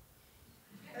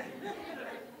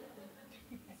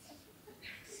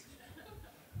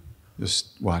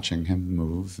 Just watching him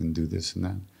move and do this and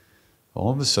that.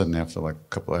 All of a sudden, after like a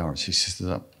couple of hours, he sits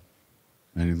up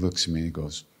and he looks at me and he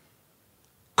goes,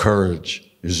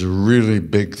 "Courage is a really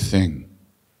big thing."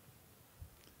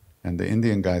 And the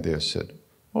Indian guy there said,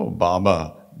 "Oh,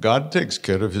 Baba, God takes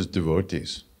care of his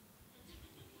devotees.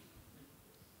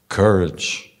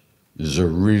 Courage is a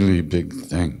really big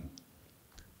thing."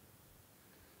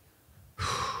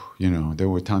 You know, there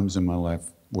were times in my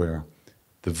life where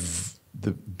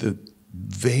the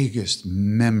vaguest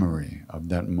memory of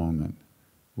that moment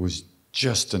was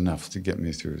just enough to get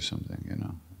me through something, you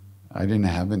know. I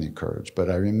didn't have any courage, but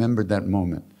I remembered that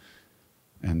moment,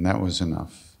 and that was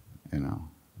enough, you know.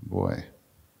 Boy.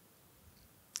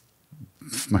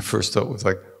 My first thought was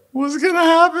like, what's going to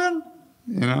happen?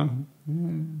 You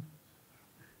know?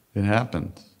 It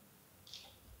happened.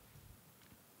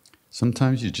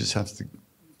 Sometimes you just have to,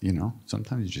 you know,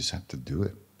 sometimes you just have to do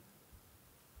it.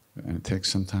 And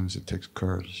sometimes it takes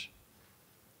courage.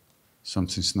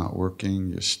 Something's not working,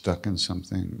 you're stuck in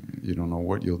something, you don't know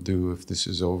what you'll do if this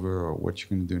is over or what you're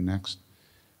going to do next,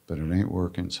 but it ain't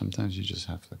working. Sometimes you just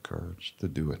have the courage to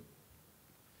do it.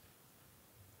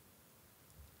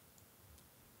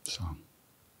 So,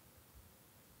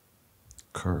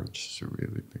 courage is a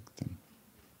really big thing.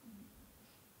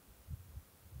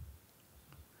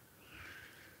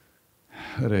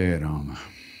 Hare Rama.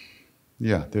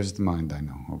 Yeah, there's the mind, I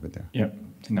know, over there. Yeah,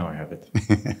 now I have it.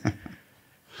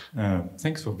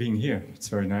 Thanks for being here. It's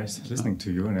very nice listening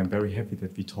to you, and I'm very happy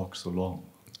that we talked so long.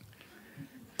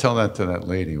 Tell that to that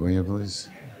lady, will you please?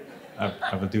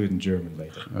 I will do it in German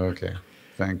later. Okay,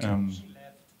 thank you.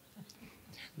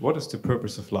 What is the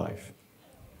purpose of life?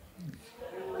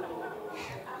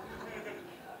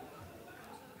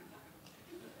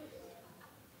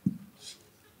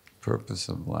 Purpose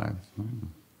of life.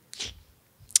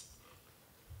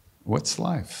 What's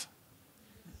life?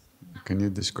 Can you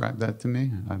describe that to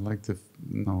me? I'd like to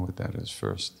know what that is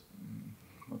first.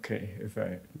 Okay, if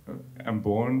I'm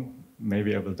born,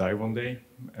 maybe I will die one day,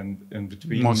 and in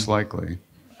between... Most likely.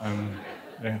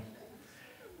 Yeah.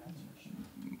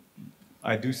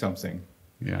 I do something.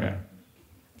 Yeah.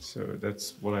 So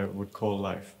that's what I would call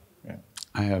life. Yeah.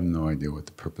 I have no idea what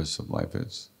the purpose of life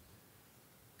is.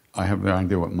 I have no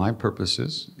idea what my purpose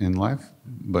is in life,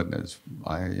 but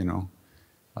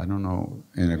I don't know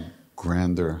in a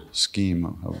grander scheme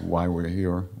of why we're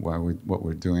here, what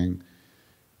we're doing,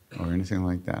 or anything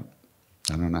like that.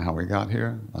 I don't know how we got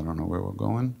here. I don't know where we're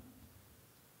going.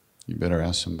 You better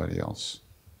ask somebody else.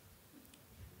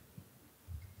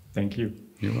 Thank you.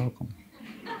 You're welcome.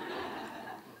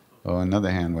 Oh, another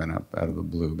hand went up out of the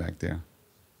blue back there.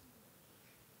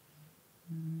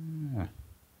 Yeah.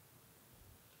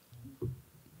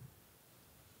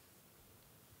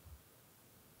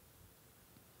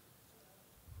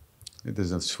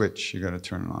 There's a switch, you got to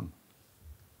turn it on.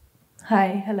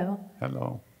 Hi, hello.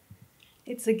 Hello.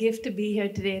 It's a gift to be here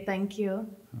today, thank you.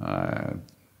 I'm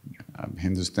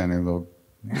Hindustani log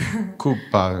खूब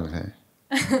पागल है.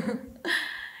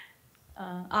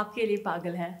 आपके लिए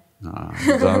पागल है.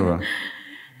 ज़रूर.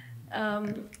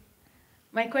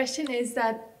 My question is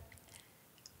that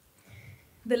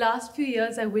the last few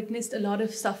years I witnessed a lot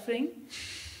of suffering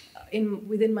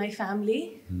within my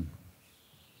family.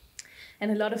 And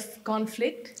a lot of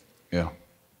conflict. Yeah.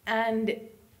 And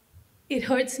it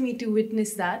hurts me to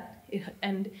witness that.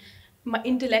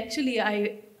 Intellectually,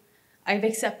 I've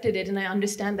accepted it, and I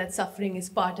understand that suffering is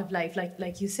part of life.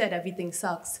 Like you said, everything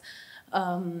sucks.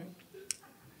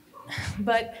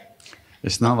 But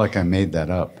it's not like I made that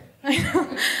up. I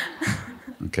know.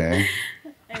 Okay.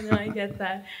 I know, I get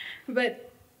that. But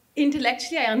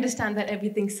intellectually, I understand that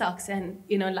everything sucks, and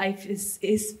life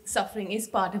is suffering is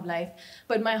part of life.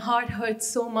 But my heart hurts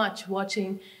so much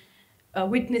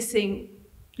witnessing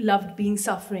loved beings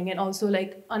suffering, and also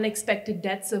like unexpected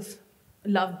deaths of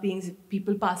loved beings,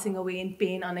 people passing away in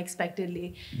pain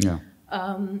unexpectedly. Yeah.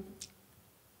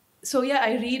 So yeah,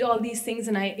 I read all these things,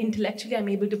 and intellectually I'm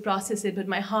able to process it, but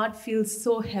my heart feels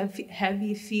so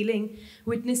heavy feeling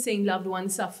witnessing loved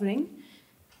ones suffering.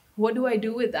 What do I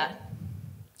do with that?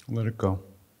 Let it go.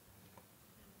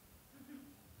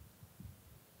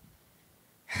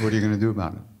 What are you going to do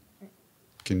about it?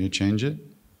 Can you change it?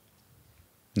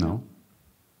 No.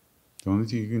 The only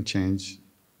thing you can change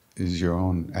is your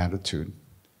own attitude.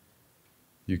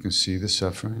 You can see the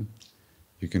suffering.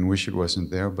 You can wish it wasn't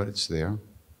there, but it's there.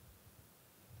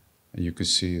 And you can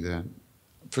see that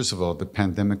first of all, the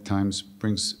pandemic times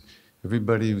brings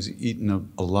everybody was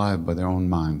eaten alive by their own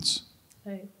minds.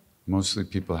 Right. Mostly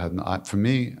people had, for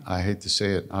me, I hate to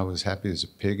say it, I was happy as a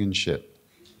pig in shit.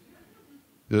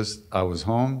 I was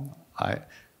home,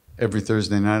 every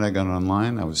Thursday night I got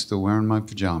online, I was still wearing my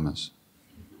pajamas.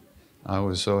 I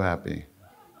was so happy.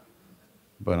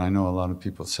 But I know a lot of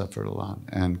people suffered a lot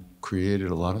and created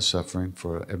a lot of suffering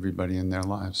for everybody in their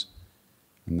lives.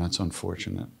 And that's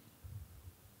unfortunate.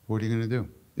 What are you going to do?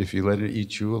 If you let it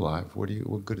eat you alive, what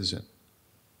good is it?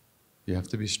 You have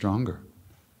to be stronger.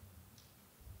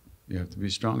 You have to be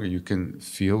stronger. You can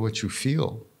feel what you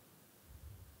feel,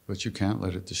 but you can't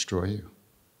let it destroy you.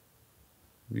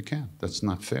 You can't. That's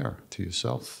not fair to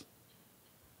yourself.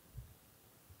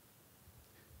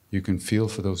 You can feel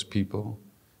for those people.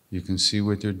 You can see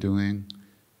what they're doing.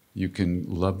 You can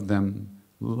love them.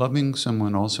 Loving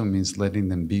someone also means letting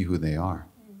them be who they are.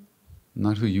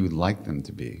 Not who you would like them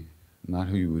to be. Not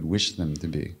who you would wish them to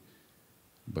be.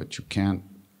 But you can't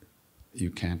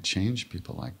change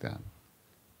people like that.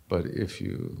 But if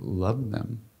you love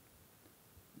them,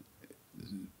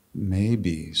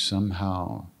 maybe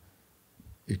somehow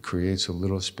it creates a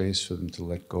little space for them to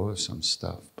let go of some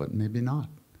stuff, but maybe not.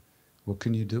 What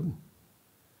can you do?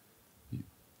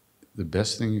 The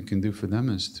best thing you can do for them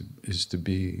is to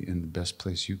be in the best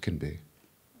place you can be.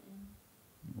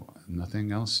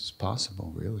 Nothing else is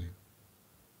possible, really.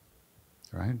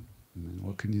 Right? I mean,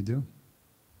 what can you do?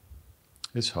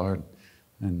 It's hard.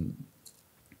 And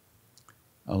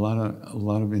a lot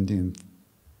of Indian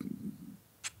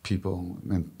people,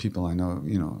 and people I know,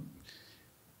 you know,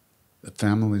 the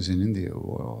families in India,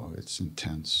 whoa, it's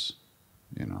intense,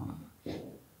 you know.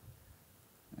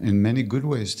 In many good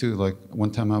ways too. Like one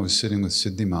time I was sitting with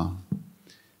Siddhima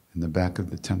in the back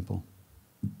of the temple,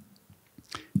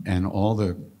 and all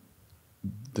the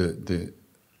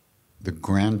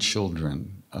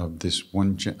grandchildren of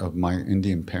of my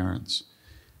Indian parents,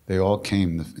 they all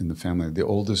came in the family. The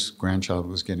oldest grandchild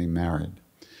was getting married,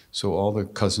 so all the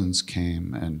cousins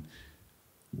came, and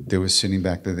they were sitting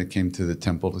back there. They came to the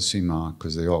temple to see Ma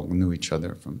because they all knew each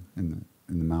other from in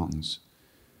the mountains.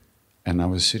 And I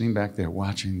was sitting back there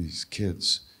watching these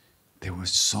kids. There was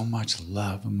so much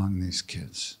love among these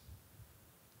kids.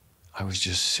 I was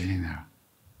just sitting there.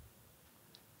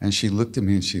 And she looked at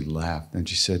me and she laughed and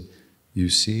she said, "You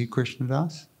see,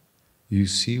 Krishnadas? You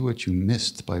see what you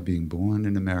missed by being born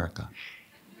in America."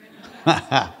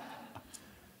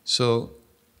 So,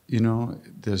 you know,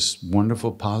 there's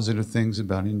wonderful positive things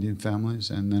about Indian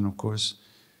families, and then of course,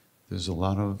 there's a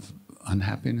lot of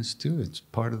unhappiness too. It's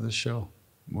part of the show.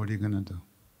 What are you going to do?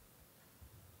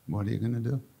 What are you going to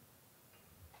do?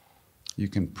 You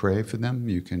can pray for them,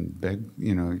 you can beg,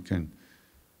 you know, you can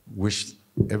wish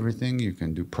everything, you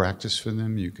can do practice for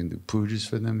them, you can do pujas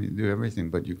for them, you do everything,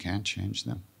 but you can't change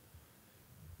them.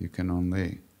 You can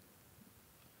only,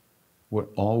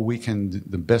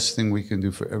 the best thing we can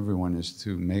do for everyone is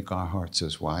to make our hearts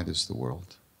as wide as the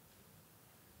world,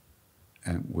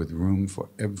 and with room for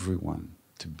everyone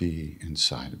to be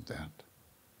inside of that,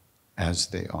 as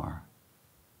they are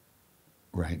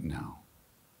right now.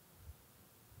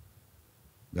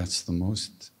 That's the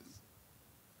most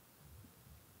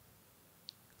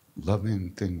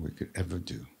loving thing we could ever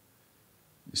do,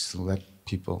 is to let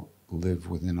people live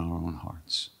within our own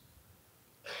hearts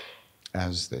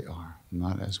as they are,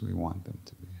 not as we want them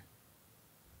to be.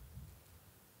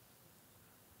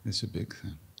 It's a big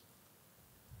thing.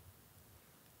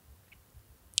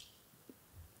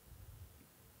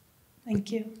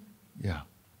 Thank you. Yeah.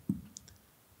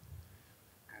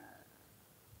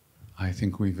 I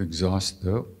think we've exhausted.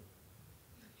 Oh.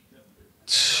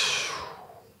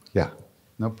 Yeah,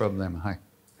 no problem. Hi.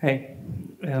 Hey,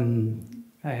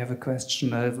 I have a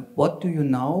question. What do you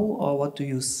know, or what do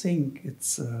you think?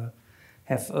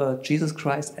 Have Jesus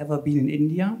Christ ever been in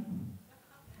India?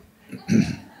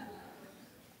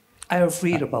 I have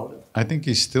read about it. I think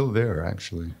he's still there,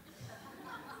 actually.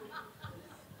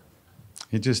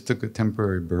 He just took a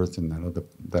temporary birth in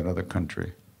that other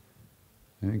country.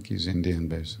 I think he's Indian,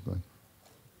 basically.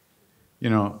 You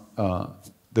know,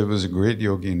 there was a great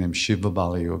yogi named Shiva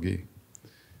Bala Yogi,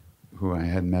 who I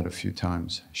had met a few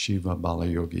times. Shiva Bala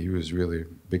Yogi. He was really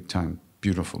big time,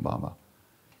 beautiful Baba.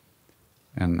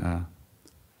 And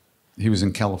he was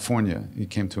in California. He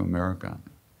came to America.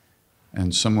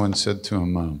 And someone said to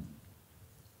him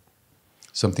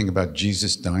something about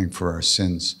Jesus dying for our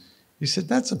sins. He said,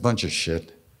 "That's a bunch of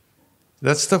shit.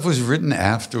 That stuff was written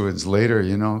afterwards, later,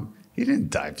 you know. He didn't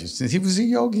die for your sins. He was a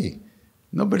yogi.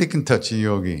 Nobody can touch a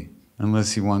yogi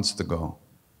unless he wants to go.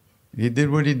 He did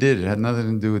what he did. It had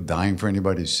nothing to do with dying for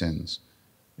anybody's sins."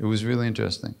 It was really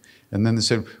interesting. And then they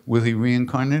said, will he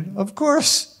reincarnate? Of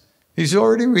course. He's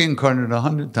already reincarnated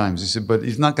 100 times. He said, but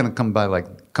he's not going to come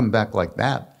back like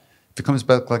that. If he comes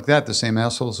back like that, the same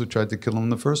assholes who tried to kill him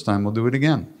the first time will do it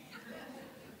again.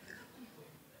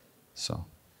 So.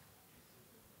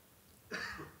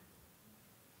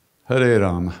 Hare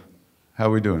Rama. How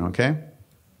are we doing, okay?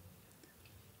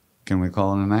 Can we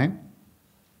call it a night?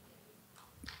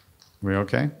 We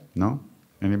okay? No?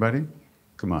 Anybody?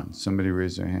 Come on, somebody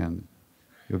raise their hand.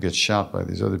 You'll get shot by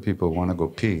these other people who want to go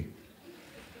pee.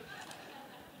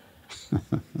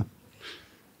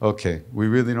 Okay, we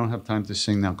really don't have time to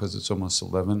sing now because it's almost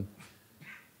 11.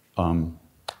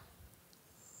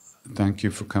 Thank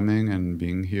you for coming and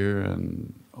being here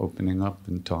and opening up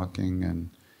and talking. And,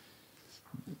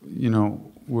 you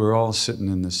know, we're all sitting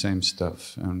in the same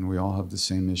stuff and we all have the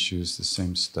same issues, the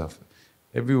same stuff.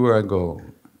 Everywhere I go,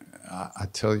 I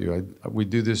tell you, we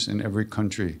do this in every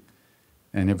country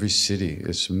and every city.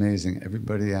 It's amazing.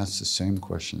 Everybody asks the same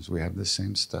questions. We have the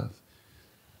same stuff.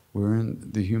 We're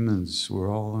in the humans.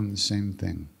 We're all in the same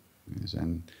thing.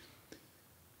 And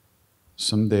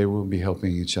someday we'll be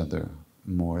helping each other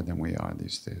more than we are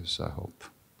these days, I hope.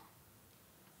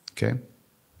 Okay?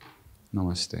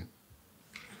 Namaste.